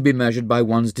not to be measured by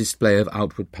one's display of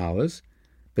outward powers,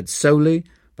 but solely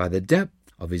by the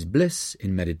depth of his bliss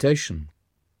in meditation.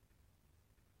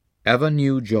 Ever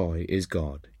new joy is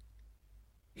God.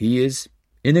 He is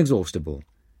inexhaustible.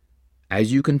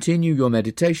 As you continue your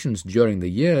meditations during the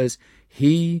years,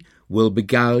 he will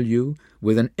beguile you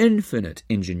with an infinite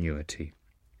ingenuity.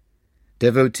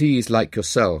 Devotees like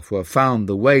yourself who have found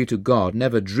the way to God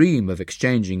never dream of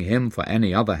exchanging him for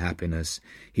any other happiness.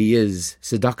 He is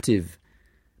seductive,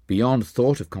 beyond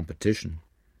thought of competition.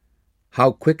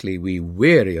 How quickly we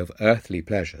weary of earthly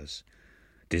pleasures.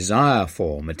 Desire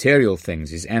for material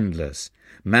things is endless.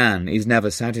 Man is never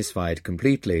satisfied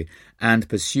completely and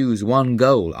pursues one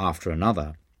goal after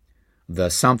another. The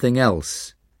something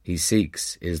else he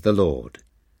seeks is the Lord,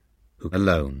 who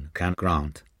alone can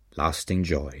grant lasting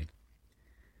joy.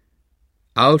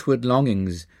 Outward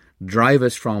longings drive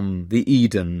us from the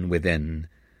Eden within.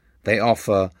 They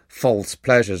offer false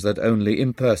pleasures that only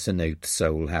impersonate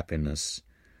soul happiness.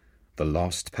 The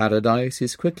lost paradise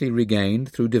is quickly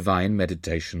regained through divine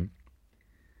meditation.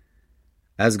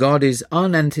 As God is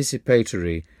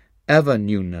unanticipatory, ever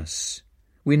newness,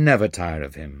 we never tire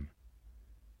of him.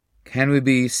 Can we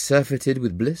be surfeited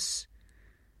with bliss,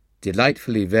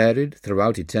 delightfully varied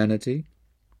throughout eternity?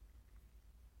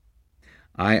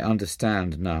 I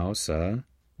understand now, sir,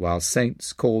 while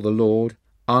saints call the Lord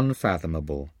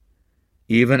unfathomable,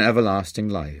 even everlasting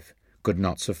life could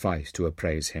not suffice to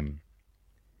appraise him.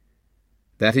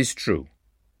 That is true,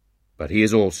 but he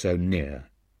is also near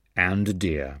and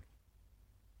dear.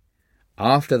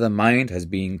 After the mind has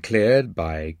been cleared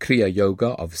by Kriya Yoga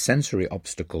of sensory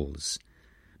obstacles,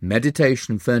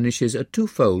 meditation furnishes a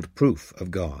twofold proof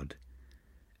of God.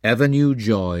 Ever-new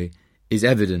joy is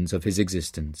evidence of his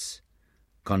existence,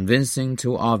 convincing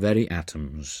to our very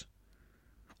atoms.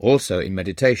 Also in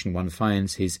meditation one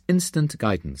finds his instant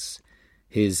guidance,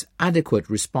 his adequate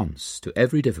response to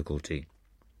every difficulty.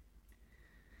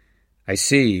 I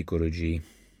see, Guruji,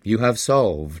 you have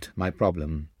solved my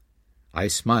problem. I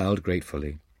smiled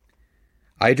gratefully.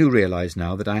 I do realize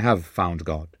now that I have found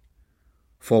God.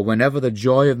 For whenever the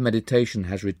joy of meditation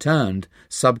has returned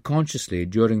subconsciously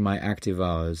during my active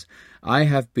hours, I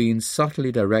have been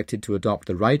subtly directed to adopt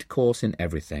the right course in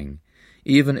everything,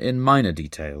 even in minor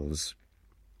details.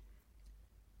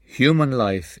 Human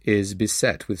life is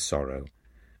beset with sorrow,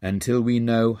 until we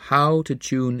know how to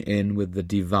tune in with the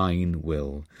divine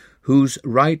will, whose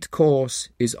right course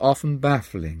is often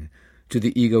baffling to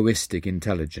the egoistic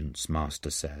intelligence,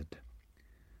 Master said.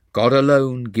 God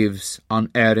alone gives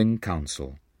unerring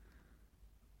counsel.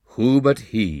 Who but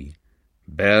he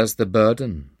bears the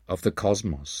burden of the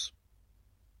cosmos?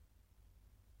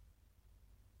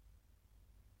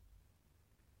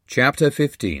 Chapter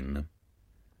 15.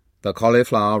 The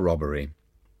Cauliflower Robbery.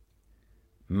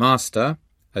 Master,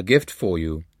 a gift for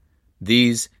you.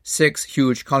 These 6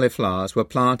 huge cauliflowers were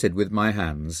planted with my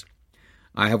hands.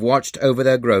 I have watched over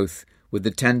their growth with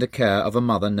the tender care of a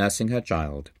mother nursing her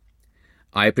child.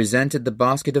 I presented the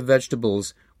basket of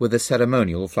vegetables with a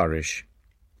ceremonial flourish.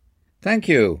 Thank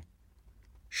you.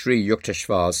 Sri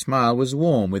Yukteswar's smile was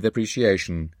warm with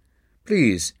appreciation.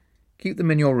 Please, keep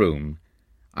them in your room.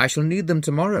 I shall need them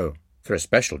tomorrow for a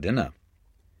special dinner.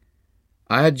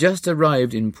 I had just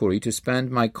arrived in Puri to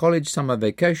spend my college summer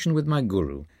vacation with my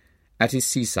guru at his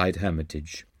seaside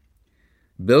hermitage.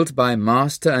 Built by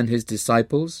Master and his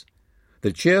disciples,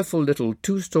 the cheerful little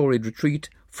 2-storied retreat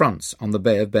fronts on the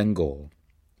Bay of Bengal.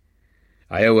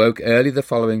 I awoke early the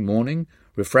following morning,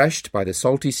 refreshed by the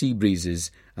salty sea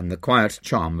breezes and the quiet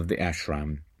charm of the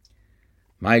ashram.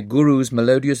 My guru's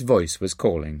melodious voice was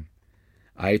calling.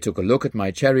 I took a look at my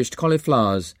cherished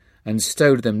cauliflowers and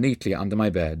stowed them neatly under my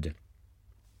bed.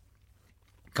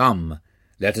 Come,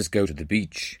 let us go to the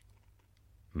beach.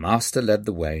 Master led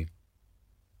the way.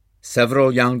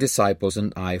 Several young disciples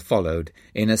and I followed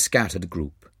in a scattered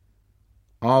group.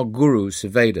 Our guru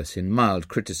surveyed us in mild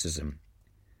criticism.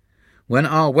 When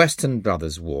our Western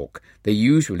brothers walk, they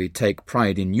usually take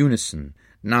pride in unison.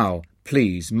 Now,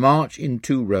 please, march in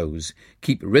 2 rows,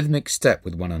 keep rhythmic step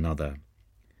with one another.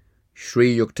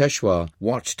 Sri Yukteswar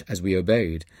watched as we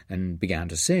obeyed and began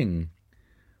to sing.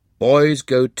 Boys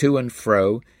go to and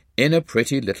fro in a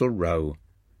pretty little row.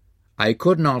 I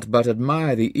could not but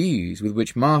admire the ease with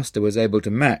which Master was able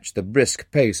to match the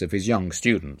brisk pace of his young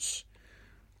students.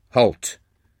 Halt!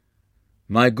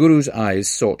 My guru's eyes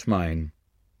sought mine.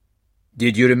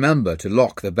 Did you remember to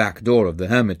lock the back door of the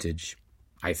hermitage?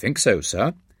 I think so,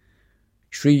 sir.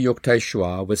 Sri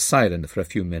Yukteswar was silent for a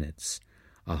few minutes,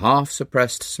 a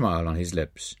half-suppressed smile on his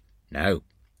lips. No,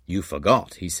 you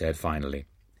forgot, he said finally.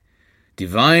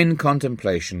 Divine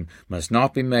contemplation must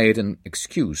not be made an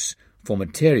excuse for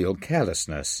material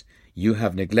carelessness. You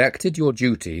have neglected your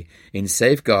duty in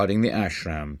safeguarding the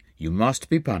ashram. You must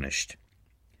be punished."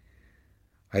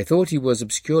 I thought he was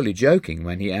obscurely joking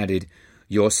when he added,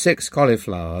 "Your 6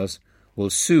 cauliflowers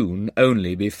will soon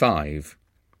only be 5.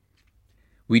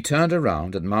 We turned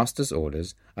around at master's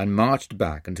orders and marched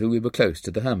back until we were close to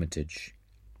the hermitage.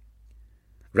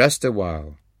 "Rest a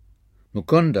while.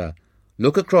 Mukunda,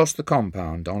 look across the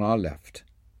compound on our left.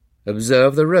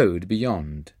 Observe the road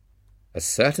beyond. A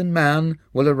certain man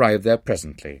will arrive there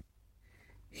presently.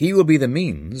 He will be the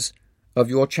means of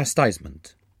your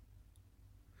chastisement."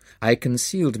 I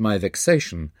concealed my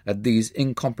vexation at these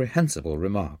incomprehensible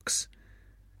remarks.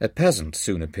 A peasant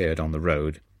soon appeared on the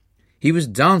road. He was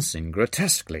dancing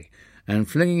grotesquely and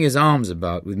flinging his arms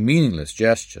about with meaningless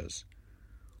gestures.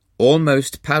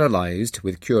 Almost paralyzed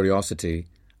with curiosity,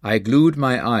 I glued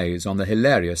my eyes on the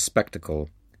hilarious spectacle.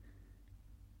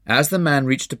 As the man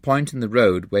reached a point in the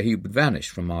road where he would vanish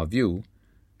from our view,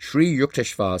 Sri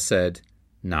Yukteswar said,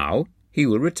 "Now he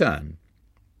will return."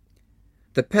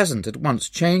 The peasant at once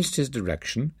changed his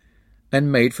direction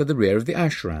and made for the rear of the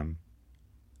ashram.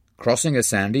 Crossing a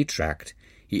sandy tract,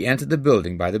 he entered the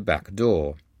building by the back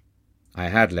door. I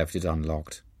had left it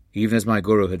unlocked, even as my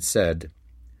guru had said.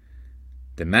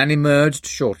 The man emerged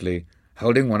shortly,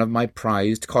 holding one of my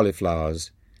prized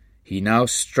cauliflowers. He now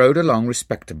strode along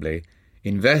respectably,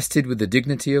 invested with the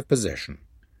dignity of possession.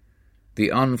 The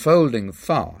unfolding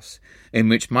farce, in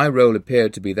which my role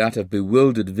appeared to be that of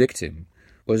bewildered victim,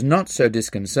 was not so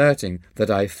disconcerting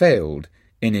that I failed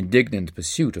in indignant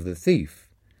pursuit of the thief.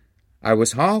 I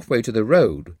was halfway to the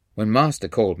road when master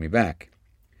called me back.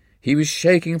 He was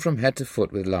shaking from head to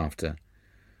foot with laughter.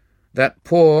 "That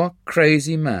poor,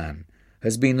 crazy man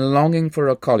has been longing for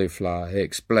a cauliflower," he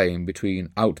explained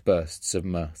between outbursts of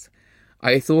mirth.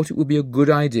 "I thought it would be a good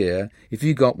idea if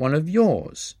you got one of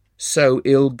yours, so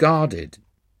ill-guarded."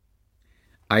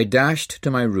 I dashed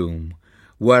to my room,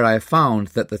 where I found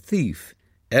that the thief,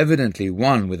 evidently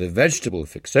one with a vegetable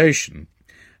fixation,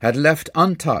 had left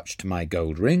untouched my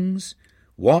gold rings,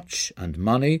 watch, and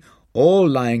money, all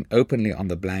lying openly on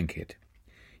the blanket.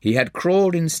 He had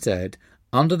crawled instead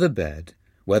under the bed,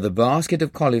 where the basket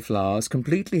of cauliflowers,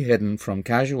 completely hidden from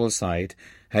casual sight,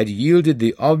 had yielded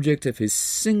the object of his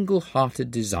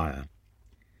single-hearted desire.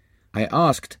 I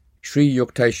asked Sri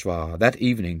Yukteswar that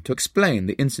evening to explain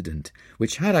the incident,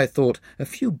 which had, I thought, a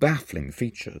few baffling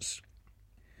features.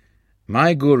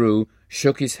 My guru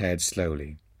shook his head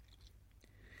slowly.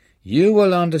 "You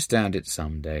will understand it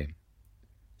some day.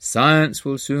 Science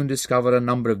will soon discover a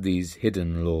number of these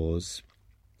hidden laws."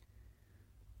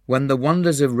 When the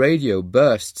wonders of radio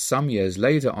burst some years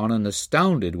later on an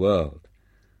astounded world,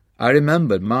 I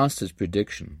remembered Master's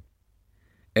prediction.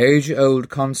 Age-old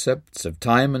concepts of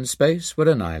time and space were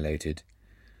annihilated.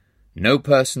 No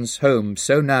person's home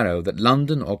so narrow that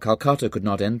London or Calcutta could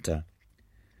not enter.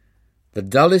 The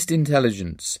dullest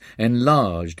intelligence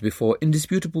enlarged before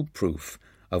indisputable proof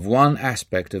of one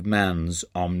aspect of man's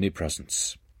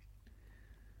omnipresence.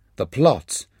 The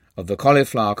plot of the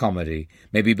cauliflower comedy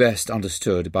may be best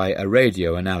understood by a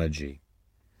radio analogy.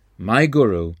 My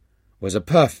guru was a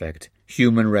perfect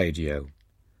human radio.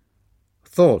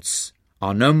 Thoughts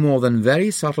are no more than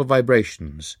very subtle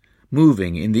vibrations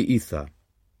moving in the ether.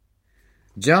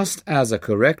 Just as a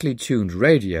correctly tuned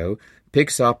radio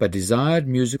picks up a desired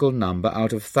musical number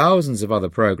out of thousands of other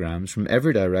programs from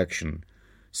every direction,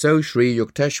 so Sri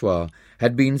Yukteswar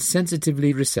had been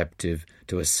sensitively receptive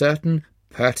to a certain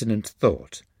pertinent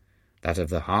thought, that of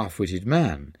the half-witted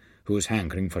man who was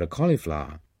hankering for a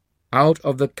cauliflower, out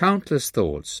of the countless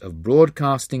thoughts of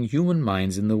broadcasting human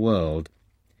minds in the world.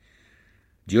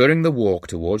 During the walk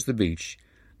towards the beach,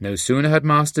 no sooner had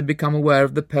Master become aware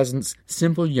of the peasant's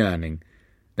simple yearning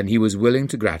than he was willing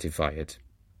to gratify it.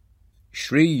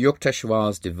 Sri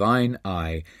Yukteswar's divine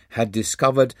eye had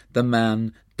discovered the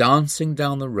man dancing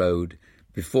down the road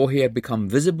before he had become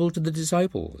visible to the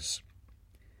disciples.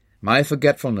 My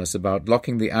forgetfulness about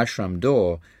locking the ashram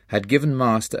door had given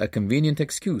Master a convenient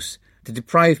excuse to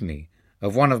deprive me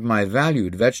of one of my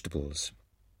valued vegetables.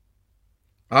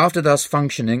 After thus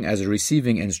functioning as a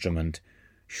receiving instrument,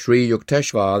 Sri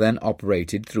Yukteswar then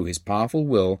operated through his powerful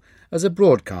will as a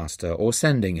broadcaster or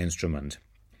sending instrument.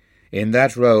 In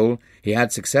that role, he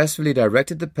had successfully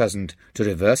directed the peasant to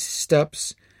reverse his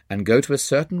steps and go to a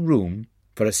certain room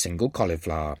for a single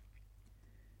cauliflower.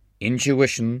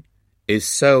 Intuition is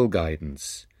soul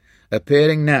guidance,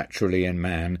 appearing naturally in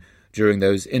man during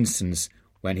those instants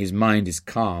when his mind is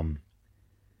calm.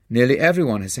 Nearly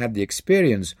everyone has had the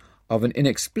experience of an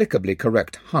inexplicably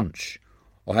correct hunch,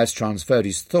 or has transferred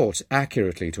his thoughts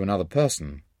accurately to another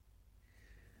person.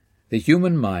 The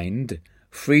human mind,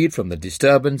 freed from the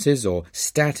disturbances or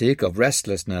static of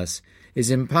restlessness,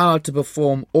 is empowered to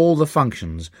perform all the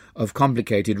functions of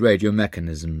complicated radio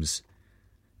mechanisms,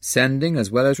 sending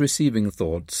as well as receiving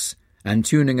thoughts and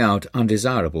tuning out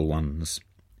undesirable ones.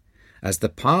 As the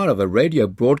power of a radio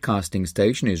broadcasting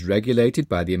station is regulated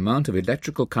by the amount of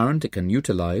electrical current it can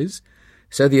utilize,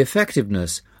 so the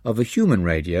effectiveness of a human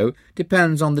radio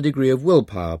depends on the degree of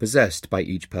willpower possessed by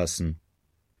each person.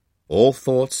 All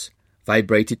thoughts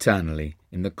vibrate eternally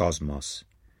in the cosmos.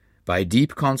 By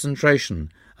deep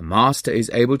concentration, a master is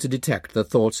able to detect the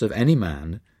thoughts of any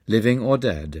man, living or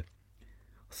dead.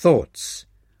 Thoughts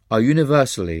are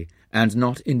universally and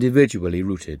not individually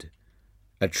rooted.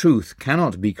 A truth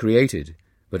cannot be created,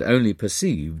 but only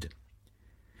perceived.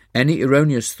 Any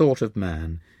erroneous thought of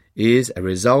man is a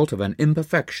result of an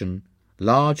imperfection,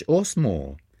 large or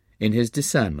small, in his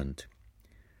discernment.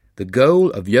 The goal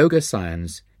of yoga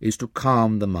science is to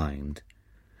calm the mind,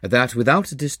 that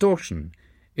without distortion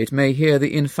it may hear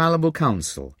the infallible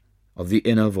counsel of the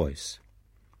inner voice.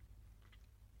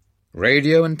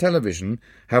 Radio and television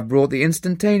have brought the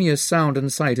instantaneous sound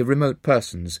and sight of remote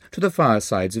persons to the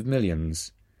firesides of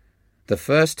millions. The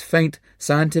first faint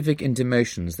scientific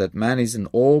intimations that man is an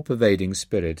all-pervading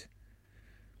spirit.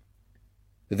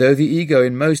 Though the ego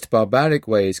in most barbaric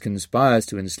ways conspires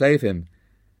to enslave him,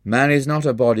 man is not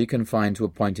a body confined to a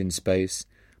point in space,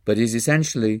 but is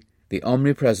essentially the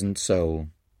omnipresent soul.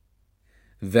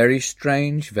 Very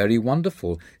strange, very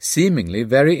wonderful, seemingly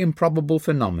very improbable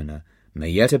phenomena may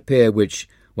yet appear which,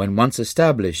 when once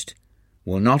established,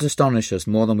 will not astonish us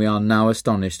more than we are now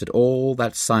astonished at all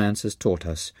that science has taught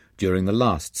us during the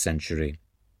last century.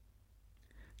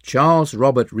 Charles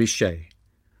Robert Richet,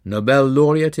 Nobel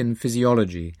laureate in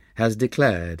physiology, has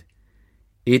declared,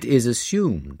 "It is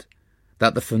assumed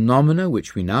that the phenomena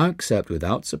which we now accept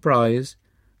without surprise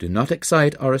do not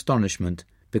excite our astonishment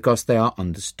because they are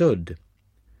understood."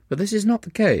 But this is not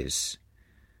the case.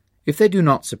 If they do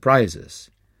not surprise us,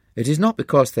 it is not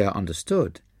because they are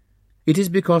understood, it is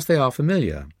because they are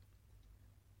familiar.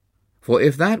 For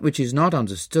if that which is not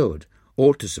understood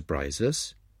ought to surprise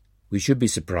us, we should be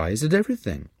surprised at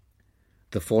everything.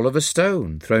 The fall of a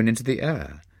stone thrown into the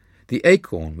air, the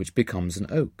acorn which becomes an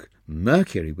oak,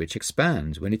 mercury which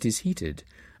expands when it is heated,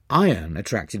 iron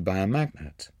attracted by a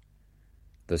magnet.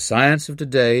 The science of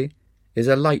today is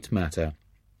a light matter.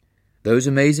 Those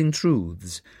amazing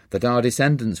truths that our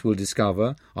descendants will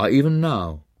discover are even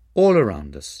now all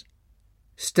around us,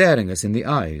 staring us in the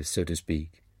eyes, so to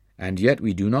speak, and yet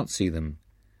we do not see them.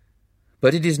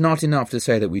 But it is not enough to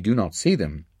say that we do not see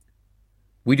them.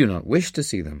 We do not wish to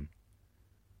see them.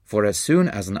 For as soon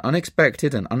as an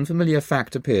unexpected and unfamiliar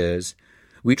fact appears,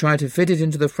 we try to fit it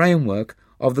into the framework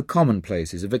of the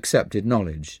commonplaces of accepted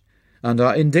knowledge, and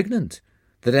are indignant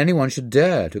that anyone should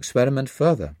dare to experiment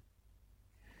further.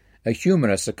 A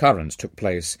humorous occurrence took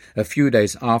place a few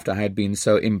days after I had been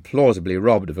so implausibly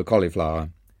robbed of a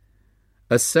cauliflower.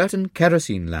 A certain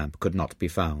kerosene lamp could not be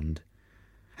found.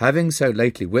 Having so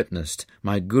lately witnessed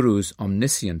my guru's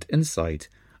omniscient insight,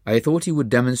 I thought he would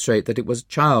demonstrate that it was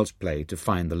child's play to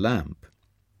find the lamp.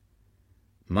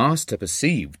 Master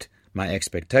perceived my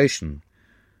expectation.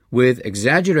 With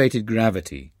exaggerated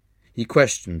gravity, he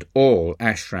questioned all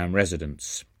ashram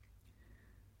residents.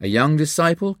 A young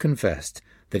disciple confessed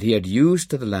that he had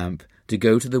used the lamp to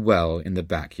go to the well in the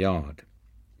backyard.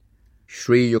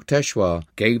 Sri Yukteswar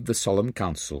gave the solemn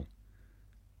counsel,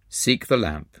 "Seek the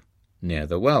lamp near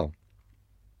the well."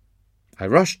 I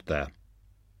rushed there.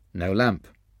 No lamp.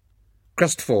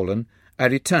 Crestfallen, I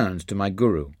returned to my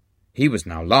guru. He was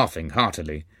now laughing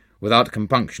heartily, without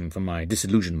compunction for my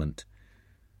disillusionment.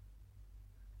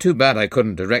 "Too bad I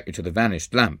couldn't direct you to the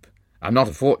vanished lamp. I'm not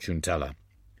a fortune-teller."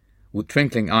 With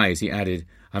twinkling eyes he added,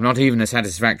 "I'm not even a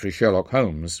satisfactory Sherlock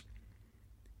Holmes."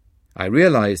 I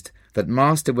realized that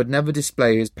Master would never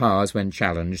display his powers when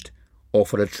challenged, or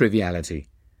for a triviality.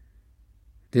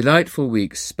 Delightful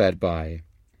weeks sped by.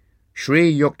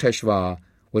 Sri Yukteswar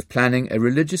was planning a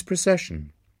religious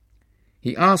procession.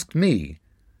 He asked me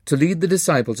to lead the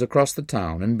disciples across the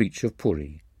town and beach of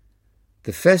Puri.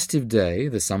 The festive day,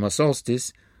 the summer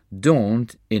solstice,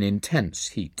 dawned in intense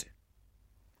heat.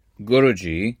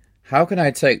 "Guruji, how can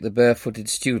I take the barefooted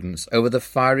students over the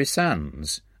fiery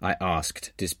sands?" I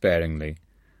asked despairingly.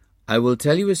 "I will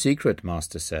tell you a secret,"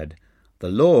 Master said. "The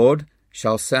Lord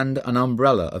shall send an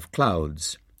umbrella of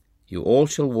clouds. You all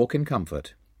shall walk in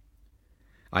comfort."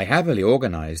 I happily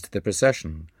organized the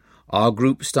procession. Our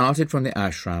group started from the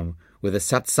ashram with a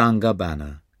satsanga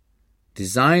banner.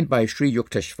 Designed by Sri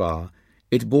Yukteswar,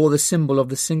 it bore the symbol of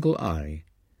the single eye,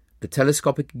 the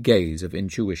telescopic gaze of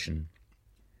intuition.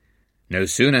 No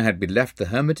sooner had we left the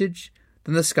hermitage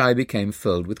than the sky became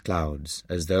filled with clouds,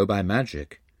 as though by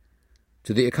magic.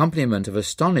 To the accompaniment of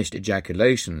astonished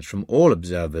ejaculations from all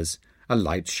observers, a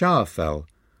light shower fell,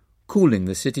 cooling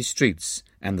the city streets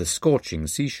and the scorching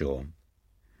seashore.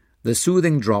 The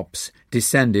soothing drops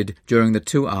descended during the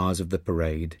 2 hours of the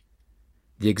parade.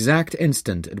 The exact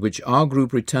instant at which our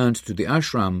group returned to the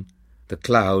ashram, the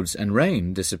clouds and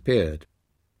rain disappeared.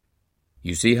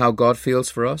 "You see how God feels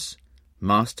for us?"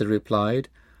 Master replied,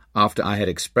 after I had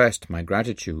expressed my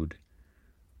gratitude.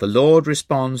 "The Lord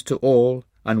responds to all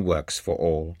and works for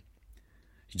all.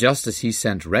 Just as he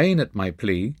sent rain at my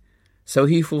plea, so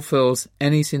he fulfills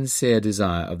any sincere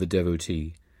desire of the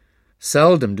devotee.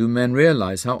 Seldom do men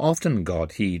realize how often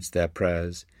God heeds their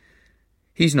prayers.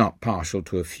 He's not partial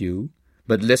to a few,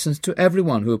 but listens to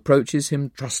everyone who approaches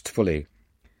him trustfully.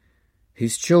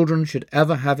 His children should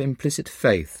ever have implicit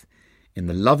faith in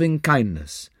the loving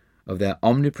kindness of their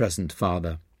omnipresent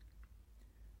Father."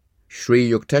 Sri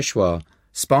Yukteswar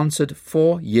sponsored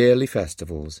 4 yearly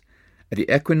festivals at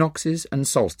the equinoxes and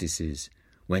solstices,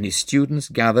 when his students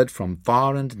gathered from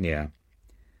far and near.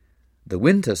 The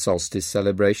winter solstice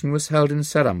celebration was held in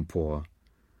Serampore.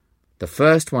 The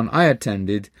first one I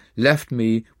attended left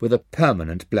me with a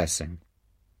permanent blessing.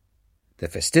 The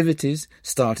festivities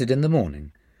started in the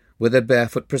morning, with a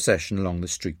barefoot procession along the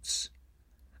streets.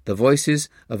 The voices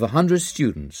of 100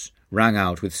 students rang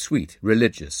out with sweet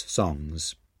religious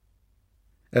songs.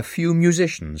 A few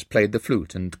musicians played the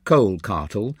flute and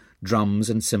coal-cartle, drums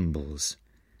and cymbals.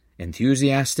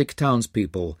 Enthusiastic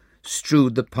townspeople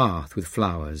strewed the path with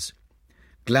flowers,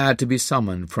 glad to be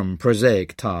summoned from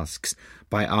prosaic tasks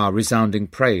by our resounding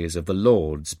praise of the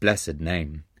Lord's blessed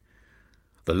name.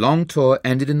 The long tour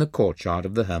ended in the courtyard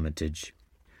of the hermitage.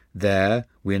 There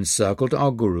we encircled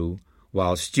our guru,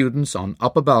 while students on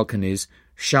upper balconies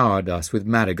showered us with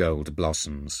marigold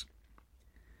blossoms.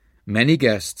 Many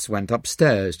guests went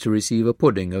upstairs to receive a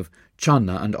pudding of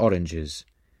chana and oranges.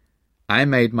 I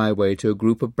made my way to a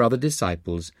group of brother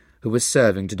disciples who were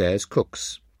serving today as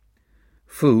cooks.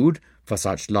 Food for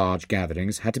such large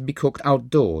gatherings had to be cooked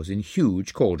outdoors in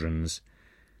huge cauldrons.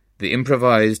 The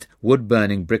improvised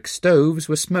wood-burning brick stoves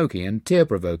were smoky and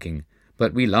tear-provoking,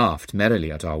 but we laughed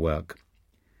merrily at our work.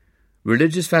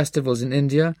 Religious festivals in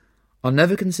India are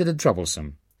never considered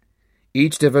troublesome.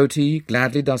 Each devotee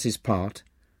gladly does his part,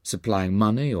 supplying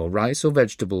money or rice or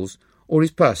vegetables or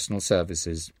his personal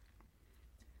services.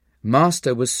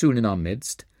 Master was soon in our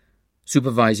midst,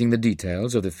 supervising the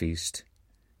details of the feast.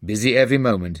 Busy every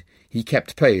moment, he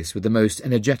kept pace with the most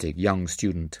energetic young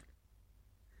student.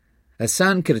 A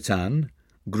Sankirtan,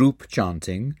 group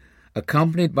chanting,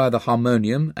 accompanied by the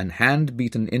harmonium and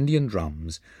hand-beaten Indian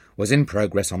drums, was in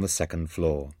progress on the second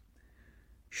floor.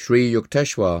 Sri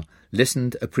Yukteswar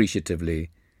listened appreciatively.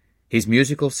 His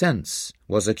musical sense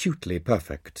was acutely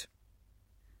perfect.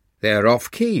 "They're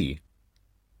off-key."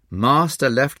 Master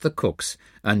left the cooks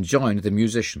and joined the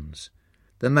musicians.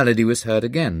 The melody was heard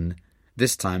again,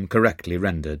 this time correctly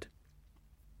rendered.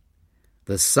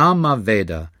 The Sama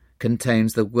Veda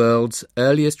contains the world's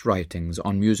earliest writings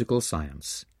on musical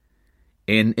science.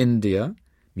 In India,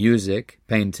 music,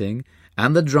 painting,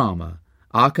 and the drama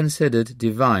are considered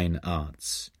divine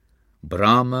arts.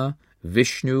 Brahma,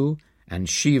 Vishnu, and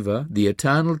Shiva, the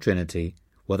eternal trinity,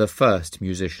 were the first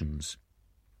musicians.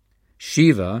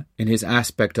 Shiva, in his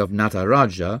aspect of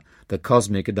Nataraja, the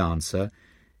cosmic dancer,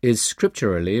 is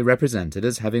scripturally represented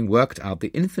as having worked out the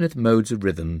infinite modes of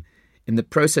rhythm in the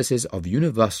processes of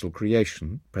universal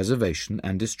creation, preservation,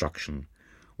 and destruction,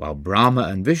 while Brahma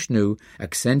and Vishnu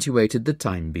accentuated the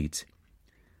time beat.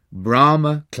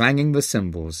 Brahma clanging the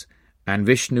cymbals, and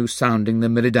Vishnu sounding the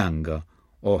mridanga,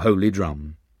 or holy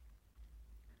drum.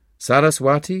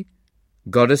 Saraswati,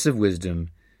 goddess of wisdom,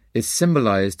 is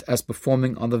symbolized as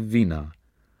performing on the veena,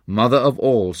 mother of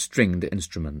all stringed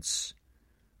instruments.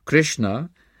 Krishna,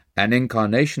 an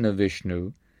incarnation of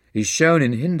Vishnu, is shown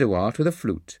in Hindu art with a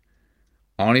flute.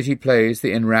 On it he plays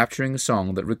the enrapturing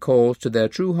song that recalls to their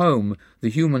true home the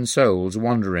human souls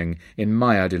wandering in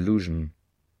Maya delusion.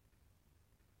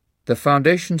 The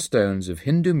foundation stones of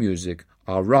Hindu music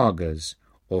are ragas,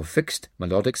 or fixed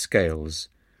melodic scales.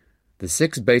 The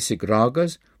 6 basic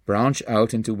ragas branch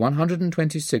out into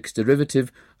 126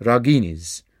 derivative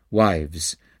raginis,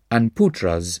 wives, and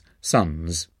putras,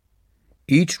 sons.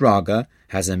 Each raga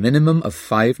has a minimum of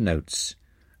 5 notes: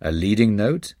 a leading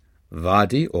note,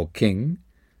 vadi or king,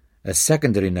 a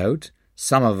secondary note,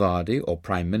 samavadi or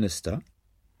prime minister,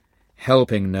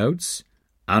 helping notes,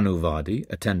 anuvadi,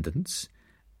 attendants,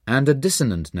 and a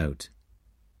dissonant note,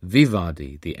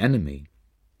 vivadi, the enemy.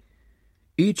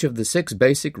 Each of the 6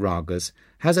 basic ragas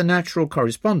has a natural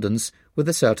correspondence with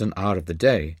a certain hour of the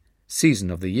day,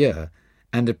 season of the year,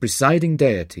 and a presiding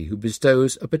deity who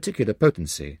bestows a particular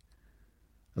potency.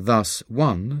 Thus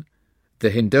 1. The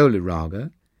Hindoli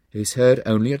Raga is heard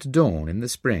only at dawn in the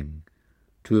spring,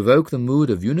 to evoke the mood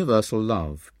of universal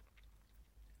love.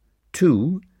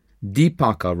 2.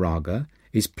 Dipaka Raga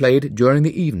is played during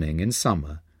the evening in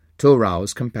summer, to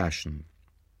arouse compassion.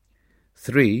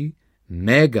 3.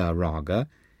 Megha Raga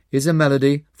is a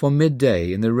melody for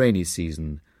midday in the rainy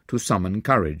season, to summon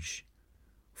courage.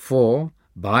 4.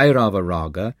 Bhairava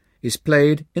Raga is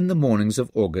played in the mornings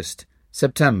of August,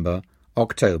 September,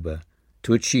 October,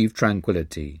 to achieve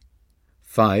tranquility.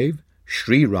 5.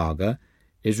 Shri Raga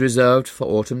is reserved for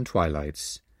autumn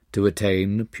twilights, to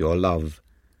attain pure love.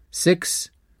 6.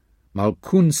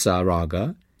 Malkunsa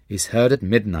Raga is heard at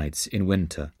midnights in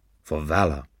winter, for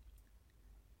valour.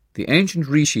 The ancient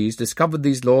rishis discovered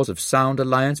these laws of sound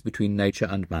alliance between nature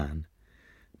and man.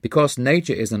 Because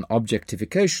nature is an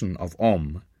objectification of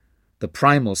Om, the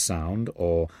primal sound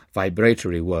or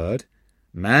vibratory word,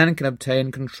 man can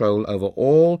obtain control over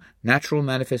all natural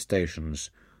manifestations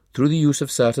through the use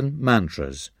of certain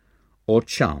mantras or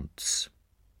chants.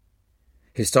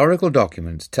 Historical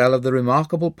documents tell of the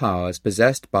remarkable powers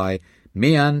possessed by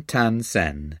Mian Tan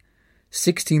Sen,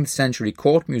 16th century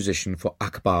court musician for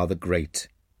Akbar the Great.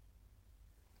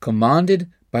 Commanded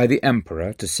by the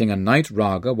emperor to sing a night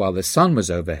raga while the sun was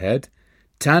overhead,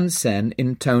 Tan Sen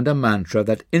intoned a mantra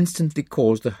that instantly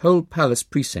caused the whole palace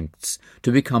precincts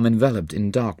to become enveloped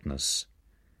in darkness.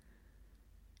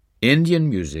 Indian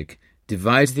music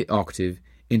divides the octave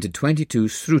into 22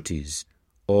 srutis,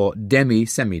 or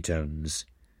demi-semitones.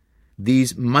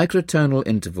 These microtonal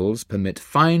intervals permit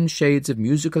fine shades of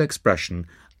musical expression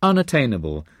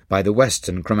unattainable by the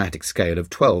Western chromatic scale of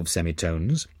 12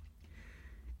 semitones.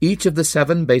 Each of the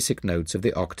 7 basic notes of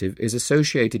the octave is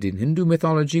associated in Hindu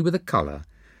mythology with a colour,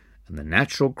 and the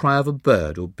natural cry of a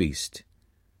bird or beast.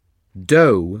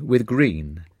 Do with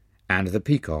green, and the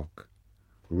peacock.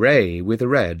 Re with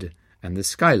red, and the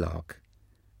skylark.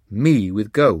 Mi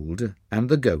with gold, and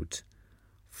the goat.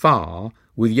 Fa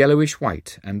with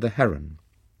yellowish-white, and the heron.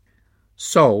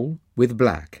 Sol with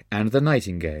black, and the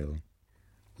nightingale.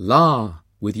 La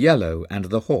with yellow, and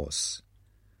the horse.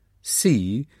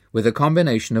 Si with a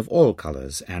combination of all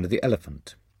colours, and the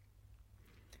elephant.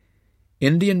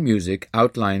 Indian music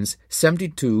outlines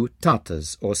 72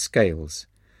 tatas, or scales.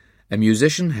 A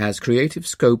musician has creative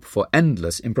scope for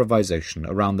endless improvisation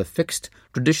around the fixed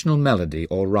traditional melody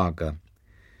or raga.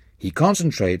 He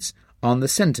concentrates on the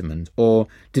sentiment or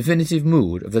definitive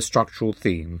mood of the structural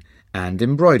theme and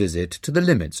embroiders it to the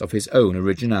limits of his own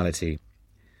originality.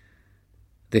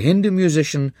 The Hindu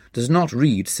musician does not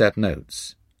read set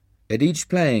notes. At each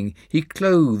playing he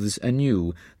clothes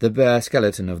anew the bare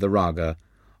skeleton of the raga,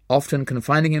 often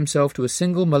confining himself to a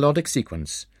single melodic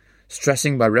sequence,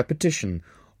 stressing by repetition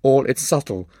all its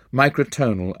subtle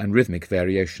microtonal and rhythmic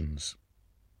variations.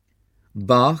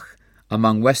 Bach,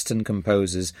 among Western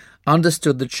composers,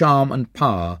 understood the charm and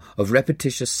power of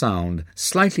repetitious sound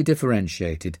slightly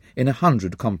differentiated in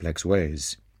 100 complex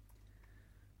ways.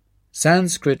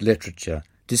 Sanskrit literature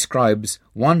describes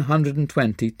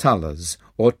 120 talas,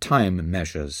 or time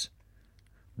measures.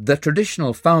 The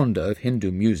traditional founder of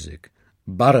Hindu music,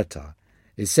 Bharata,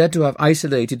 is said to have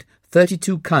isolated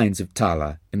 32 kinds of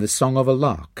tala in the Song of a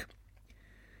Lark.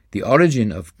 The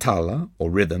origin of tala, or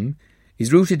rhythm,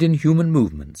 is rooted in human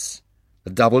movements, the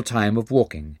double time of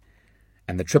walking,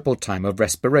 and the triple time of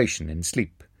respiration in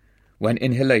sleep, when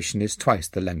inhalation is twice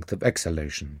the length of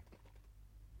exhalation.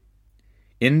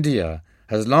 India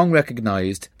has long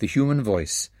recognized the human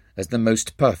voice as the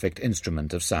most perfect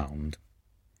instrument of sound.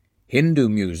 Hindu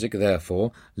music,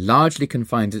 therefore, largely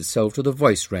confines itself to the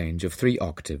voice range of 3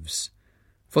 octaves.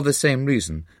 For the same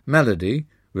reason, melody,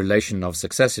 relation of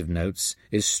successive notes,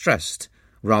 is stressed,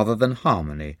 rather than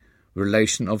harmony,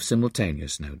 relation of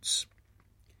simultaneous notes.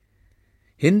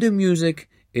 Hindu music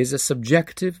is a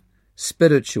subjective,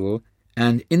 spiritual,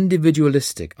 and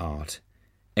individualistic art,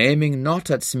 aiming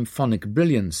not at symphonic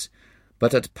brilliance,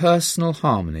 but at personal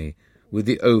harmony with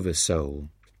the Oversoul.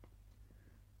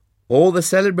 All the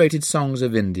celebrated songs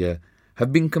of India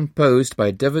have been composed by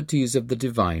devotees of the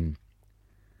divine.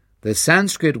 The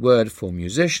Sanskrit word for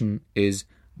musician is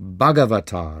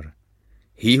Bhagavatar,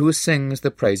 he who sings the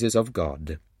praises of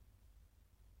God.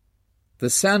 The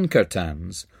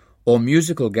Sankirtans, or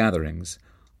musical gatherings,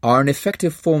 are an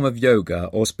effective form of yoga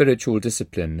or spiritual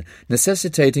discipline,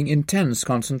 necessitating intense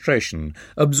concentration,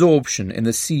 absorption in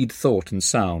the seed thought and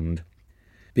sound.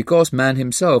 Because man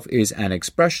himself is an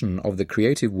expression of the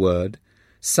creative word,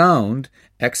 sound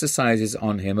exercises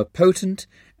on him a potent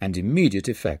and immediate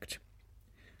effect.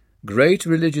 Great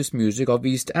religious music of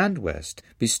East and West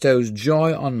bestows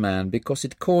joy on man because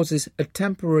it causes a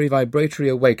temporary vibratory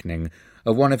awakening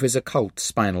of one of his occult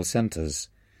spinal centres.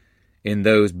 In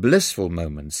those blissful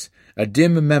moments, a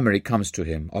dim memory comes to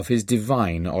him of his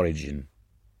divine origin.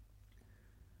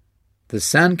 The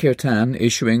Sankirtan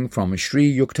issuing from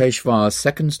Sri Yukteswar's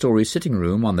second-story sitting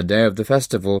room on the day of the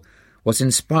festival was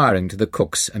inspiring to the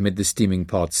cooks amid the steaming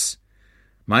pots.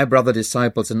 My brother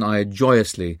disciples and I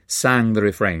joyously sang the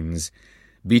refrains,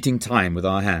 beating time with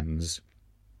our hands.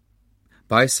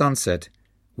 By sunset,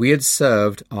 we had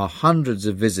served our hundreds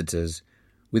of visitors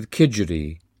with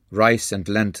khichdi, rice and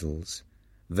lentils,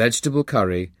 vegetable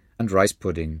curry and rice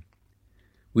pudding.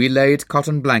 We laid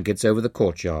cotton blankets over the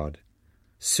courtyard.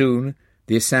 Soon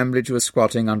the assemblage was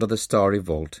squatting under the starry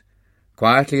vault,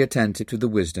 quietly attentive to the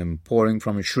wisdom pouring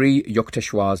from Sri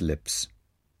Yukteswar's lips.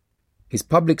 His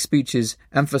public speeches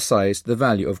emphasized the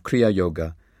value of Kriya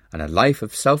Yoga and a life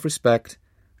of self-respect,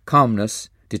 calmness,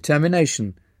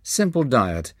 determination, simple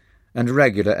diet, and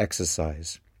regular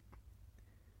exercise.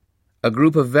 A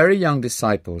group of very young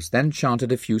disciples then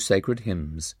chanted a few sacred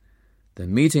hymns. The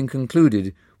meeting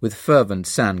concluded with fervent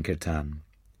Sankirtan.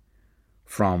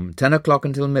 From 10 o'clock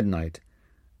until midnight,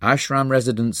 ashram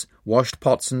residents washed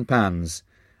pots and pans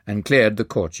and cleared the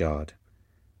courtyard.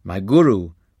 My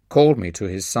guru called me to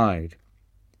his side.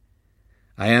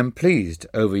 I am pleased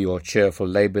over your cheerful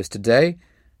labours today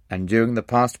and during the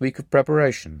past week of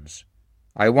preparations.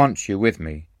 I want you with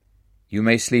me. You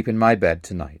may sleep in my bed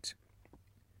tonight.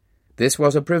 This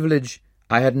was a privilege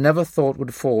I had never thought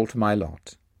would fall to my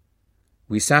lot.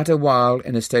 We sat a while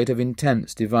in a state of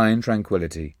intense divine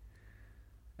tranquillity.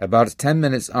 About 10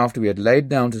 minutes after we had laid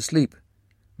down to sleep,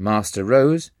 Master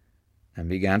rose and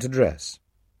began to dress.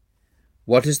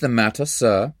 "What is the matter,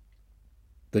 sir?"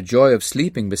 The joy of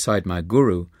sleeping beside my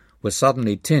guru was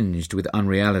suddenly tinged with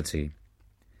unreality.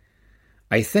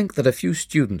 "I think that a few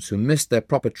students who missed their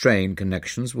proper train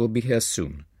connections will be here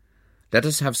soon. Let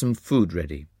us have some food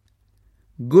ready."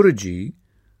 "Guruji,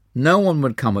 no one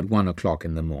would come at 1 o'clock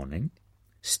in the morning."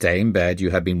 "Stay in bed,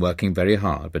 you have been working very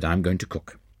hard, but I'm going to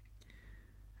cook."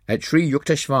 At Sri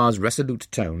Yukteswar's resolute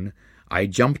tone, I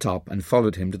jumped up and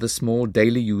followed him to the small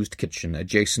daily-used kitchen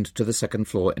adjacent to the second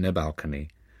floor inner balcony.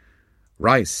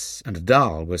 Rice and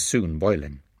dal were soon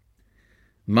boiling.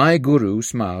 My guru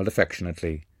smiled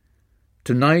affectionately.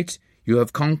 "Tonight you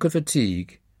have conquered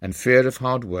fatigue and fear of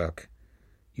hard work.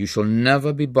 You shall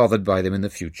never be bothered by them in the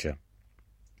future."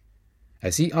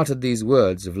 As he uttered these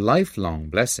words of lifelong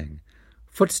blessing,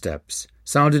 footsteps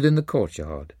sounded in the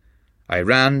courtyard. I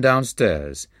ran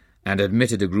downstairs and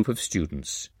admitted a group of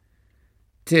students.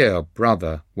 "Dear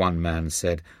brother," one man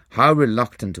said, "how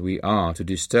reluctant we are to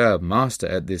disturb Master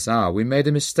at this hour. We made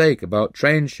a mistake about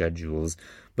train schedules,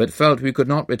 but felt we could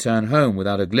not return home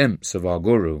without a glimpse of our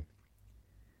Guru.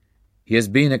 He has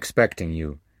been expecting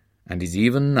you, and is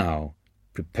even now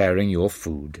preparing your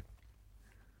food."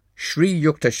 Sri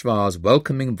Yukteswar's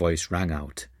welcoming voice rang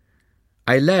out.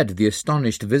 I led the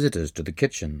astonished visitors to the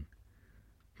kitchen.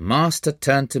 Master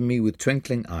turned to me with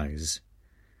twinkling eyes.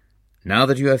 "Now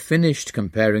that you have finished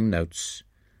comparing notes,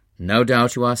 no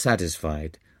doubt you are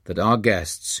satisfied that our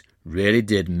guests really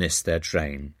did miss their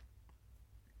train."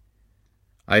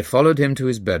 I followed him to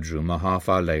his bedroom a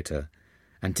half-hour later,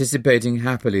 anticipating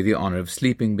happily the honour of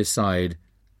sleeping beside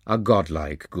a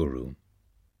godlike guru.